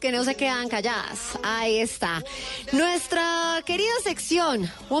womans que no se quedan calladas. Ahí está. Nuestra querida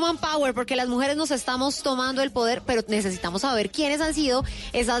sección, Woman Power, porque las mujeres nos estamos tomando el poder, pero necesitamos saber quiénes han sido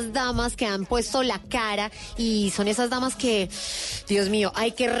esas damas que han puesto la cara y son esas damas que, Dios mío,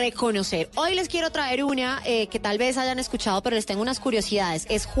 hay que reconocer. Hoy les quiero traer una que tal vez hayan escuchado, pero les tengo unas curiosidades.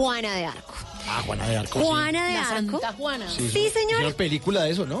 Es Juana de Arco. Ah, Juana de Arco. Juana de La Arco. Santa Juana. Sí, señor. Una película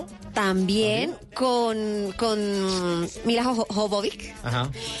de eso, ¿no? También con Mila Jovovich.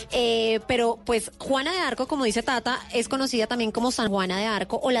 Ajá. Pero pues Juana de Arco, como dice Tata, es conocida también como San Juana de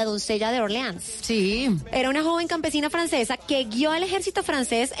Arco o la doncella de Orleans. Sí. Era una joven campesina francesa que guió al ejército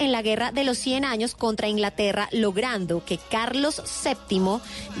francés en la guerra de los 100 años contra Inglaterra, logrando que Carlos VII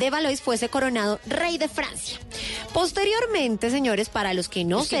de Valois fuese coronado rey de Francia. Posteriormente, señores, para los que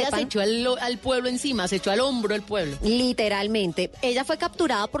no Es que ella sepan, se echó al pueblo encima, se echó al hombro el pueblo. literalmente, ella fue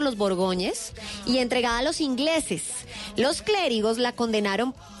capturada por los borgoñes y entregada a los ingleses. Los clérigos la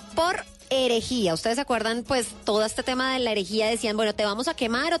condenaron por herejía. Ustedes se acuerdan, pues, todo este tema de la herejía. Decían, bueno, te vamos a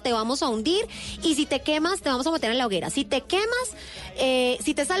quemar o te vamos a hundir, y si te quemas, te vamos a meter en la hoguera. Si te quemas,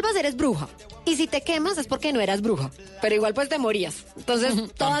 si te salvas, eres bruja. Y si te quemas es porque no eras bruja, pero igual pues te morías. Entonces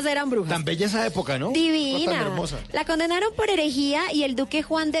todas eran brujas. Tan bella esa época, ¿no? Divina. Tan hermosa. La condenaron por herejía y el duque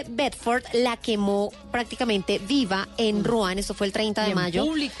Juan de Bedford la quemó prácticamente viva en Rouen. Eso fue el 30 de mayo. En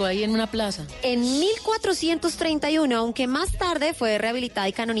público, ahí en una plaza. En 1431, aunque más tarde fue rehabilitada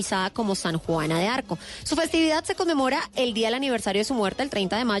y canonizada como San Juana de Arco. Su festividad se conmemora el día del aniversario de su muerte, el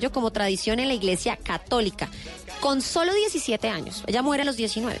 30 de mayo, como tradición en la Iglesia Católica. Con solo 17 años, ella muere a los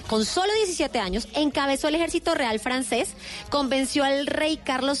 19, con solo 17 años, encabezó el ejército real francés, convenció al rey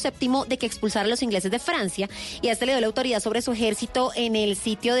Carlos VII de que expulsara a los ingleses de Francia, y a este le dio la autoridad sobre su ejército en el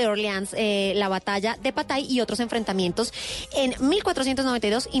sitio de Orleans, la batalla de Patay y otros enfrentamientos en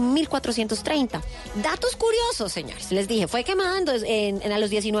 1492 y 1430. Datos curiosos, señores. Les dije, fue quemada a los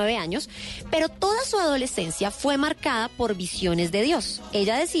 19 años, pero toda su adolescencia fue marcada por visiones de Dios.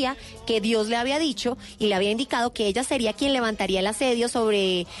 Ella decía que Dios le había dicho y le había indicado que ella sería quien levantaría el asedio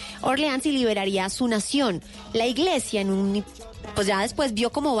sobre Orleans y liberaría a su nación. La iglesia pues ya después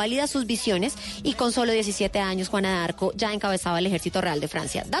vio como válidas sus visiones y con solo 17 años Juana de Arco ya encabezaba el ejército real de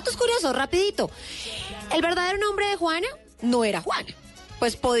Francia. Datos curiosos, rapidito. El verdadero nombre de Juana no era Juana,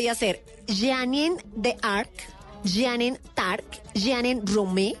 pues podía ser Jeanne d'Arc, Jeanne d'Arc, Jeanne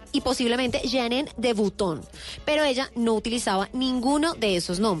Romé y posiblemente Jeanne de Bouton, pero ella no utilizaba ninguno de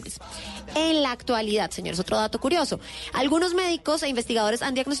esos nombres. En la actualidad, señores, otro dato curioso. Algunos médicos e investigadores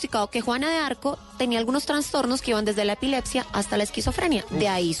han diagnosticado que Juana de Arco tenía algunos trastornos que iban desde la epilepsia hasta la esquizofrenia. De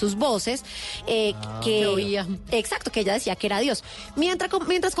ahí sus voces, que oía. Exacto, que ella decía que era Dios.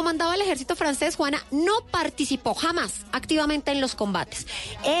 Mientras comandaba el ejército francés, Juana no participó jamás activamente en los combates.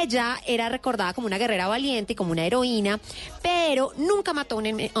 Ella era recordada como una guerrera valiente y como una heroína, pero nunca mató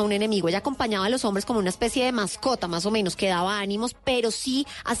a un enemigo. Ella acompañaba a los hombres como una especie de mascota, más o menos, que daba ánimos, pero sí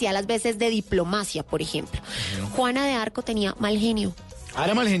hacía las veces de diplomacia, por ejemplo. Juana de Arco tenía mal genio.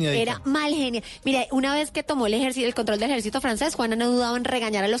 Era mal genia. Era mal genia. Mira, una vez que tomó el control del ejército francés, Juana no dudaba en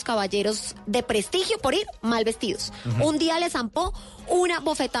regañar a los caballeros de prestigio por ir mal vestidos. Un día le zampó una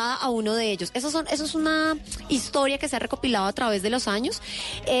bofetada a uno de ellos. Eso es una historia que se ha recopilado a través de los años.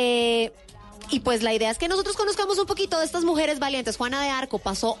 Y pues la idea es que nosotros conozcamos un poquito de estas mujeres valientes. Juana de Arco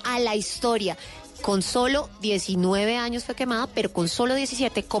pasó a la historia. Con solo 19 años fue quemada, pero con solo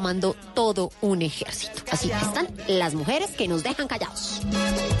 17 comandó todo un ejército. Así que están las mujeres que nos dejan callados.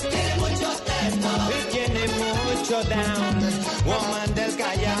 Tiene mucho texto, tiene mucho down, woman del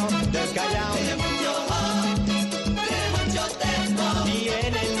Callao, del Callao. Tiene mucho hot, tiene mucho texto,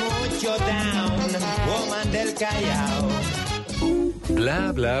 tiene mucho down, woman del Callao.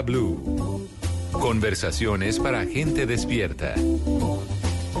 Bla bla blue. Conversaciones para gente despierta.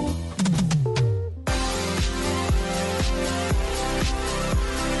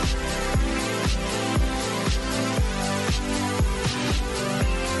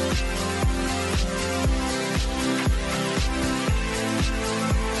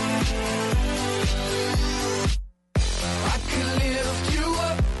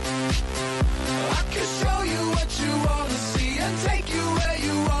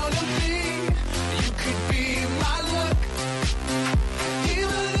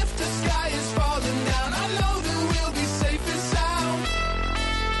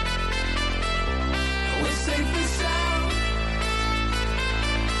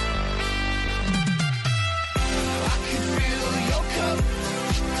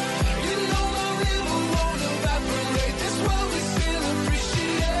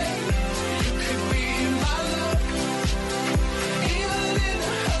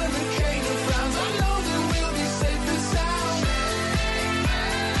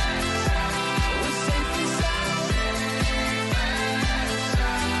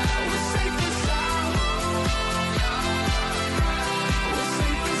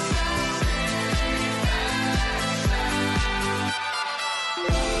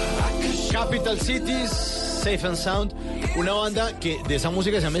 Capital Cities, Safe and Sound, una banda que de esa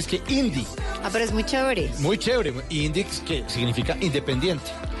música se llama es que indie. Ah, pero es muy chévere. Muy chévere. Indie que significa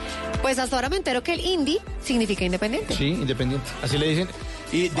independiente. Pues hasta ahora me entero que el indie significa independiente. Sí, independiente. Así le dicen.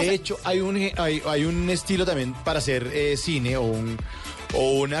 Y de hecho hay un estilo también para hacer cine o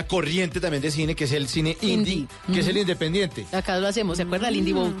una corriente también de cine que es el cine indie. Que es el independiente. Acá lo hacemos, ¿se acuerda? El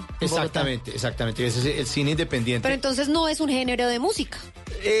indie bowl. Exactamente. Ese es el cine independiente. Pero entonces no es un género de música.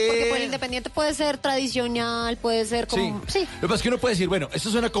 Porque pues, el independiente puede ser tradicional, puede ser como... Sí. Lo que pasa es que uno puede decir, bueno, esto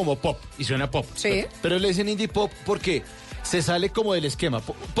suena como pop, y suena pop. Sí. Pero le dicen indie pop porque se sale como del esquema.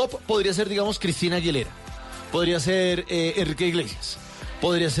 Pop podría ser, digamos, Cristina Aguilera. Podría ser Enrique Iglesias.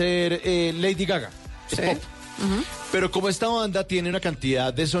 Podría ser Lady Gaga. Es pop. Pero como esta banda tiene una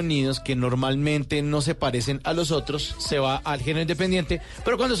cantidad de sonidos que normalmente no se parecen a los otros, se va al género independiente,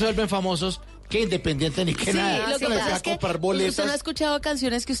 pero cuando se vuelven famosos, que independiente ni que nada. Lo que pasa es que comprar boletas. Usted no ha escuchado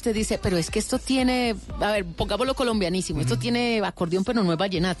canciones que usted dice, pero es que esto tiene, a ver, pongámoslo colombianísimo, esto tiene acordeón pero no es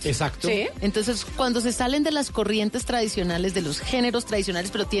vallenato. Exacto. ¿Sí? Entonces, cuando se salen de las corrientes tradicionales, de los géneros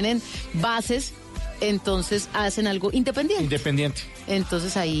tradicionales, pero tienen bases, entonces hacen algo independiente. Independiente.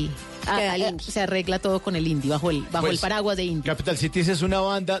 Entonces ahí se arregla todo con el indie, bajo el paraguas de indie. Capital Cities es una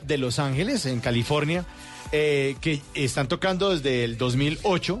banda de Los Ángeles, en California, que están tocando desde el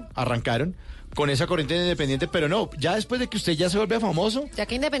 2008, arrancaron con esa corriente independiente, pero no, ya después de que usted ya se vuelve famoso... Ya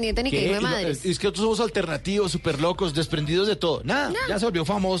que independiente ni que hijo de madres. Es que nosotros somos alternativos, súper locos, desprendidos de todo. Nada, ya se volvió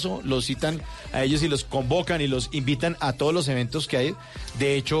famoso, los citan a ellos y los convocan y los invitan a todos los eventos que hay.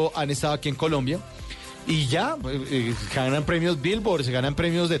 De hecho, han estado aquí en Colombia. y ya, ganan premios Billboard, se ganan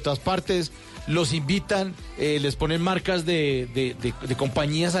premios de todas partes, los invitan, les ponen marcas de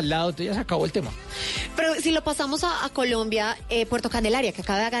compañías al lado, entonces ya se acabó el tema. Pero si lo pasamos a Colombia, Puerto Candelaria, que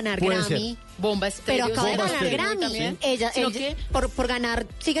acaba de ganar Puede Grammy. ser. Bomba Estéreo. Pero acaba de Bomba ganar Estéreo. Grammy. También. Ella que por ganar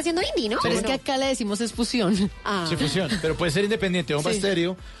sigue siendo indie, ¿no? pero ¿O es no? que acá le decimos es fusión. Ah. Sí, fusión, pero puede ser independiente, Bomba Sí.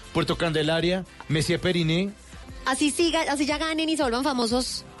 Estéreo, Puerto Candelaria, Messier Periné. Así ya ganen y se vuelvan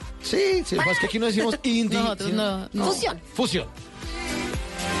famosos. Sí, más que aquí no decimos indie. Nosotros sino- no. Fusión. Fusión.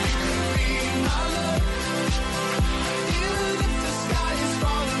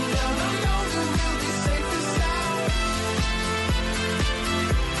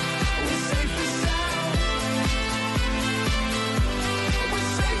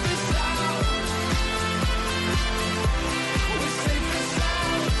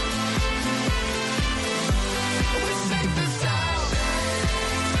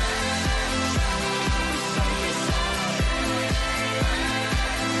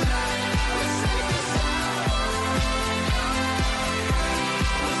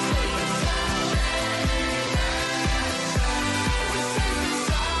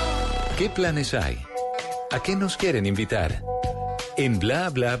 ¿Qué planes hay? ¿A qué nos quieren invitar? En Bla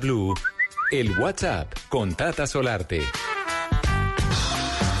Bla Blue, el WhatsApp con Tata Solarte.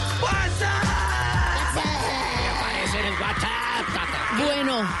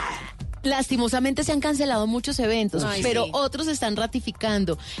 Bueno, lastimosamente se han cancelado muchos eventos, Ay, pero sí. otros se están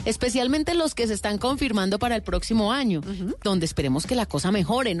ratificando, especialmente los que se están confirmando para el próximo año, donde esperemos que la cosa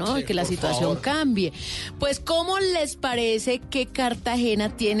mejore, ¿no? Sí, Y que la por situación favor. cambie. Pues, ¿cómo les parece que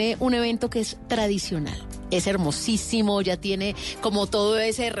Cartagena tiene un evento que es tradicional? Es hermosísimo, ya tiene como todo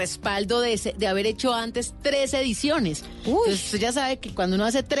ese respaldo de haber hecho antes 3 ediciones. Entonces, usted ya sabe que cuando uno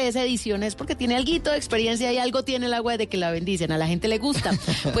hace 3 ediciones es porque tiene alguito de experiencia y algo tiene el agua de que la bendicen, a la gente le gusta.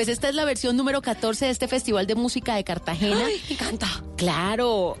 Pues esta es la versión número 14 de este Festival de Música de Cartagena. Ay, me encanta.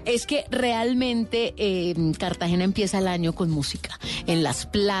 Claro, es que realmente Cartagena empieza el año con música. En las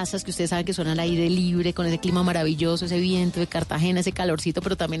plazas, que ustedes saben que son al aire libre, con ese clima maravilloso, ese viento de Cartagena, ese calorcito,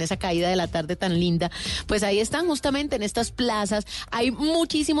 pero también esa caída de la tarde tan linda. Pues ahí están justamente en estas plazas. Hay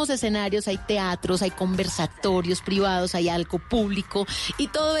muchísimos escenarios, hay teatros, hay conversatorios privados, hay algo público. Y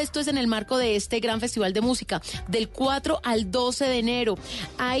todo esto es en el marco de este gran festival de música. Del 4 al 12 de enero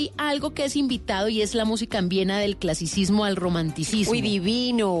hay algo que es invitado y es la música en Viena, del clasicismo al romanticismo. Uy,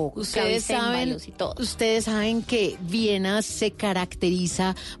 divino. Ustedes saben, y todo. ustedes saben que Viena se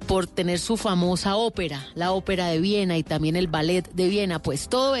caracteriza por tener su famosa ópera, la ópera de Viena y también el ballet de Viena. Pues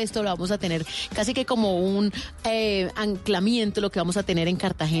todo esto lo vamos a tener casi que como un anclamiento, lo que vamos a tener en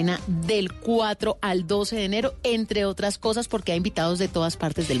Cartagena del 4 al 12 de enero, entre otras cosas, porque hay invitados de todas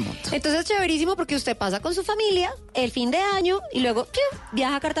partes del mundo. Entonces, chéverísimo porque usted pasa con su familia el fin de año y luego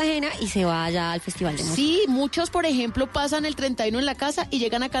viaja a Cartagena y se va allá al Festival de Música. Sí, muchos, por ejemplo, pasan el 31 en la casa y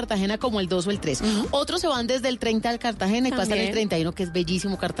llegan a Cartagena como el 2 o el 3. Otros se van desde el 30 al Cartagena y pasan También. el 31, que es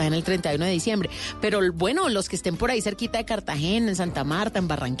bellísimo Cartagena, el 31 de diciembre. Pero bueno, los que estén por ahí cerquita de Cartagena, en Santa Marta, en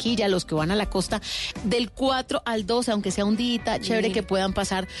Barranquilla, los que van a la costa, del 4 al 12, aunque sea un día chévere, que puedan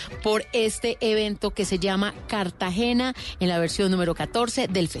pasar por este evento que se llama Cartagena, en la versión número 14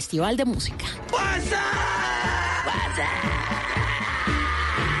 del Festival de Música.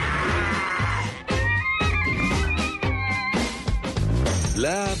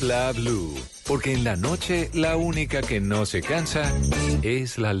 Bla Bla Blue, porque en la noche la única que no se cansa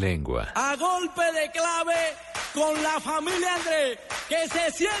es la lengua. A golpe de clave con la familia Andrés, que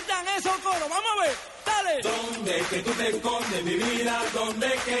se sientan esos coros. Vamos a ver, dale. ¿Dónde que tú te escondes, mi vida? ¿Dónde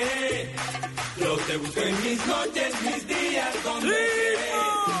que? Yo te busco en mis noches, mis días. ¿Dónde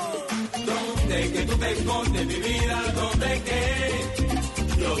que? ¿Dónde que tú te escondes, mi vida? ¿Dónde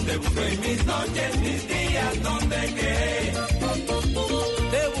que? Yo te busco en mis noches, mis días. ¿Dónde que?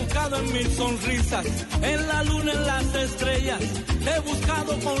 Te he buscado en mis sonrisas, en la luna, en las estrellas. Te he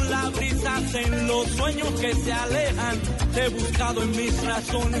buscado con la brisa, en los sueños que se alejan. Te he buscado en mis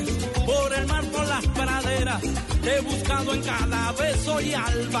razones, por el mar, por las praderas. Te he buscado en cada beso y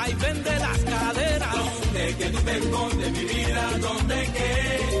al vaivén de las caderas. ¿Dónde que tú te escondes, mi vida? ¿Dónde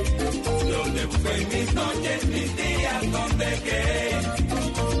que? Yo te busco en mis noches, mis días. ¿Dónde que?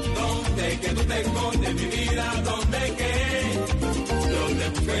 ¿Dónde que tú te escondes, mi vida? ¿Dónde que? Yo te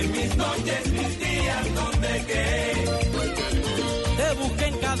busco en mis noches, mis días. ¿Dónde que? Te busqué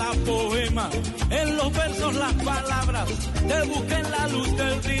en cada poema, en los versos, las palabras. Te busqué en la luz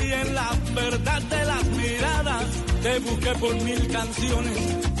del día, en la verdad de las miradas. Te busqué por 1000 canciones,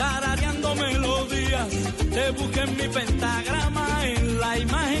 tarareando melodías. Te busqué en mi pentagrama, en la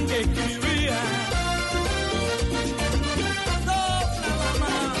imagen que escribía.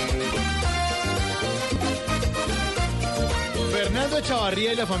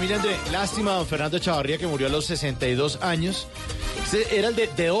 Chavarría y la familia André. Lástima, don Fernando Chavarría, que murió a los 62 años. Era el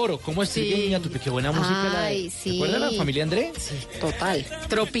de Oro. ¿Cómo es? Sí. Qué buena música. Sí. ¿Recuerda la familia André? Sí, total.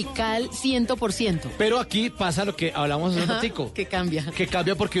 Tropical 100%. Pero aquí pasa lo que hablamos hace un ratico. Que cambia. Que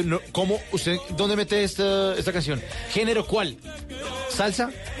cambia porque, ¿cómo usted, dónde mete esta canción? ¿Género cuál?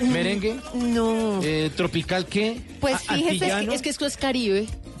 ¿Salsa? ¿Merengue? No. ¿Tropical qué? Pues fíjese, es que esto es Caribe.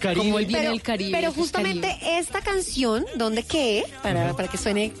 Como él viene del Caribe. Pero justamente esta canción, ¿Dónde qué? Para que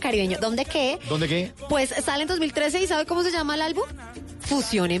suene caribeño, ¿Dónde qué? ¿Dónde qué? Pues sale en 2013 y ¿sabe cómo se llama el álbum?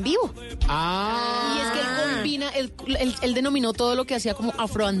 Fusión en vivo. Y es que él combina, él denominó todo lo que hacía como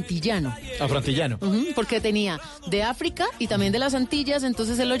afroantillano. Afroantillano. Porque tenía de África y también de las Antillas,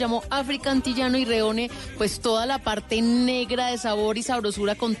 entonces él lo llamó africantillano y reúne pues toda la parte negra de sabor y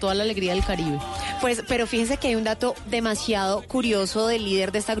sabrosura con toda la alegría del Caribe. Pues, pero fíjense que hay un dato demasiado curioso del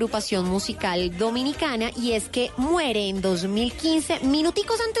líder de esta agrupación musical dominicana y es que muere en 2015,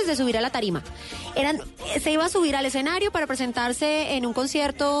 minuticos antes de subir a la tarima. Se iba a subir al escenario para presentarse en un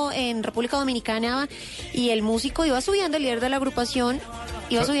concierto en República Dominicana y el músico iba subiendo, el líder de la agrupación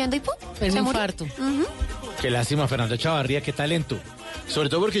iba subiendo y ¡pum! Es se un murió. infarto. Qué lástima, Fernando Chavarría, qué talento. Sobre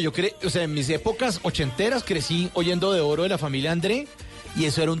todo porque yo en mis épocas ochenteras crecí oyendo de Oro de la familia André y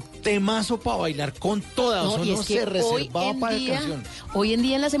eso era un temazo para bailar con toda. No, Eso y no es que se reservaba para la canción. Hoy en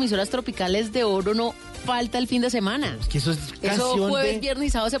día en las emisoras tropicales de Oro no falta el fin de semana. Es que eso es canción Eso jueves, de... viernes y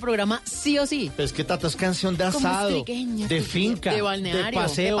sábado se programa sí o sí. Pero es que Tata es canción de Como asado, trigueña, de finca, de balneario, de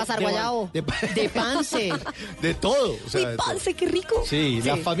paseo, de pasar guayabo, de pance. de todo. O sea, ¡Uy, parce, qué rico! Sí,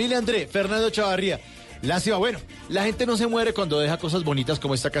 la familia André, Fernando Chavarría. Lástima, bueno, la gente no se muere cuando deja cosas bonitas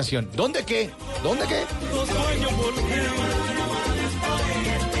como esta canción. ¿Dónde qué? ¿Dónde qué? Los sueños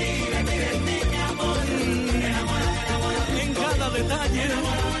en cada detalle,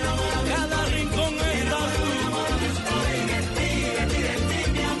 cada rincón estás tú.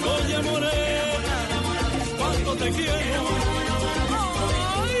 Oye, morena, cuánto te quiero.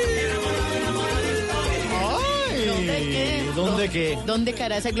 ¿Dónde qué? ¿Dónde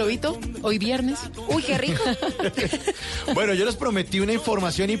caerá ese globito? Hoy viernes. ¡Uy, qué rico! Bueno, yo les prometí una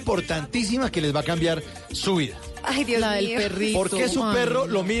información importantísima que les va a cambiar su vida. Ay, Dios La del mío. perrito. ¿Por qué su Ay, perro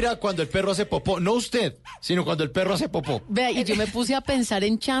no. lo mira cuando el perro hace popó? No usted, sino cuando el perro hace popó. Vea, y yo me puse a pensar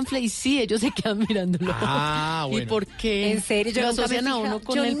en chanfle y sí, ellos se quedan mirándolo. Ah, bueno. ¿Y por qué? ¿En serio? ¿Lo nunca me he asocian a uno fijado-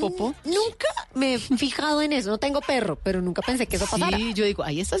 con yo el popó? Nunca me he fijado en eso. No tengo perro, pero nunca pensé que eso pasara. Sí, yo digo,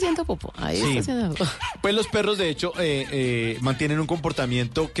 ahí está haciendo popó, ahí Sí. está haciendo popó. Pues los perros, de hecho, mantienen un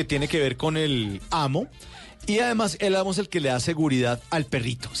comportamiento que tiene que ver con el amo. Y además, el amo es el que le da seguridad al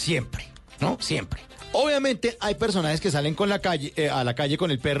perrito, siempre, ¿no? Siempre. Obviamente, hay personajes que salen a la calle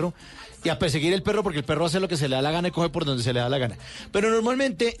con el perro y a perseguir el perro porque el perro hace lo que se le da la gana y coge por donde se le da la gana. Pero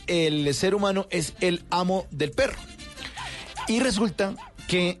normalmente, el ser humano es el amo del perro. Y resulta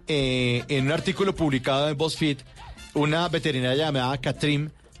que en un artículo publicado en BuzzFeed, una veterinaria llamada Catherine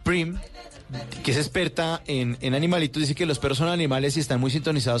Prim, que es experta en animalitos, dice que los perros son animales y están muy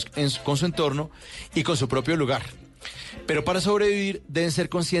sintonizados con su entorno y con su propio lugar. Pero para sobrevivir deben ser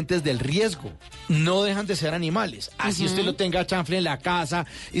conscientes del riesgo. No dejan de ser animales. Así usted lo tenga a chanfle en la casa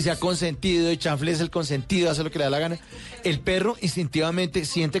y sea consentido y chanfle es el consentido, hace lo que le da la gana. El perro instintivamente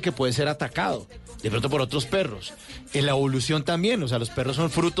siente que puede ser atacado. De pronto por otros perros. En la evolución también, o sea, los perros son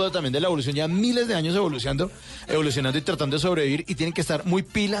fruto también de la evolución, ya miles de años evolucionando y tratando de sobrevivir y tienen que estar muy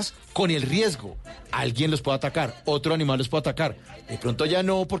pilas con el riesgo. Alguien los puede atacar, otro animal los puede atacar. De pronto ya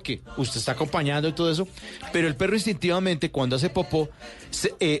no, porque usted está acompañando y todo eso, pero el perro instintivamente cuando hace popó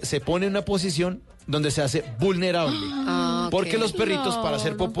se pone en una posición donde se hace vulnerable. Porque los perritos para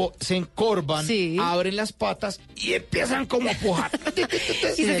hacer popó se encorvan, abren las patas y empiezan como a pujar.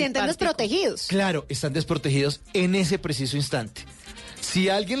 Y se sienten desprotegidos. Claro, están desprotegidos en ese preciso instante. Si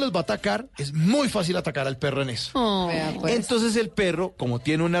alguien los va a atacar, es muy fácil atacar al perro en eso. Vea, pues. Entonces el perro, como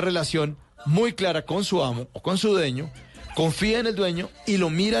tiene una relación muy clara con su amo o con su dueño, confía en el dueño y lo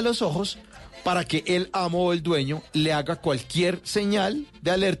mira a los ojos para que el amo o el dueño le haga cualquier señal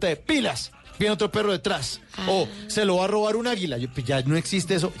de alerta de pilas. Viene otro perro detrás. O se lo va a robar un águila. Ya no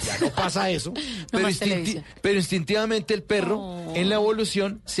existe eso, ya no pasa eso. Pero instintivamente el perro en la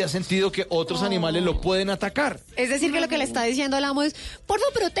evolución se ha sentido que otros animales lo pueden atacar. Es decir, que lo que le está diciendo el amo es, por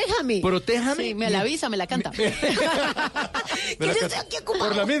favor, protéjame. Protéjame. Sí, me la avisa, me la canta. Que yo estoy aquí ocupado.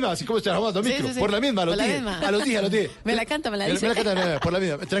 Por la misma, así como está grabando micro. Sí. Por la misma, a los Por la 10. misma. A los 10. Me la canta, me la dice. Me la canta, por la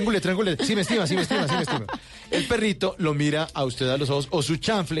misma. Triangule. Sí me estima. El perrito lo mira a usted a los ojos, o su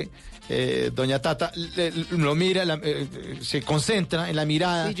chanfle, doña Tata, lo mira, se concentra en la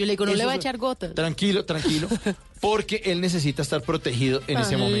mirada. Sí, yo le digo, no Eso le va a es- echar gotas. Tranquilo, porque él necesita estar protegido en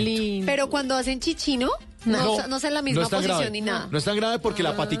ese momento. Lindo. Pero cuando hacen chichi, ¿no? No está en la misma posición grave, ni nada. No es tan grave porque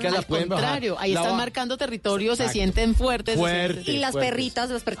la patica la pueden bajar. Al contrario, ahí La están ba- marcando territorio, se Exacto. sienten fuertes. Fuerte. Y las fuertes. perritas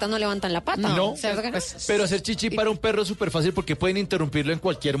no levantan la pata. No, O sea, pero hacer chichi para un perro es súper fácil porque pueden interrumpirlo en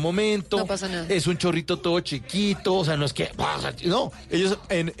cualquier momento. No pasa nada. Es un chorrito todo chiquito, o sea, no es que... No, ellos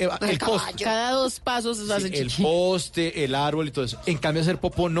en el poste. Cada 2 pasos hacen El chichi. poste, el árbol y todo eso. En cambio, hacer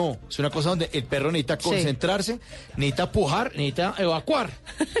popó no. Es una cosa donde el perro necesita concentrarse, necesita pujar, necesita evacuar.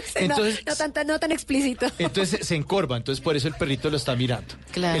 Entonces, no tan explícito. entonces se encorva. Entonces, por eso el perrito lo está mirando.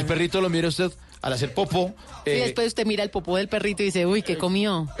 Claro. El perrito lo mira usted al hacer popó. Y después usted mira el popó del perrito y dice, uy, ¿qué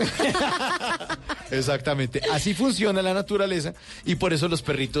comió? Exactamente. Así funciona la naturaleza y por eso los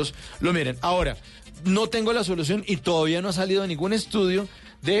perritos lo miran. Ahora, no tengo la solución y todavía no ha salido ningún estudio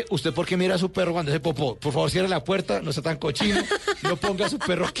de usted por qué mira a su perro cuando hace popó. Por favor, cierre la puerta, no sea tan cochino. No ponga a su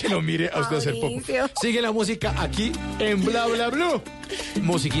perro que lo mire a usted hacer popó. Sigue la música aquí en Bla Bla Blue.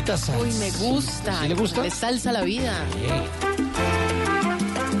 Musiquita salsa. Uy, me gusta. ¿Sí le gusta? Me salsa la vida.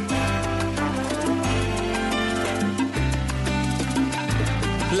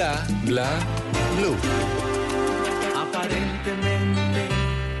 Bla Bla Blue. Aparentemente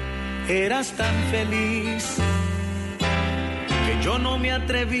eras tan feliz que yo no me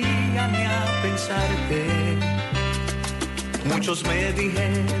atrevía ni a pensarte. Muchos me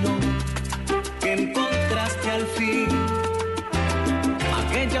dijeron que encontraste al fin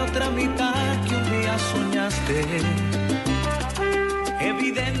aquella otra mitad que un día soñaste.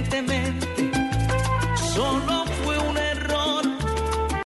 Evidentemente solo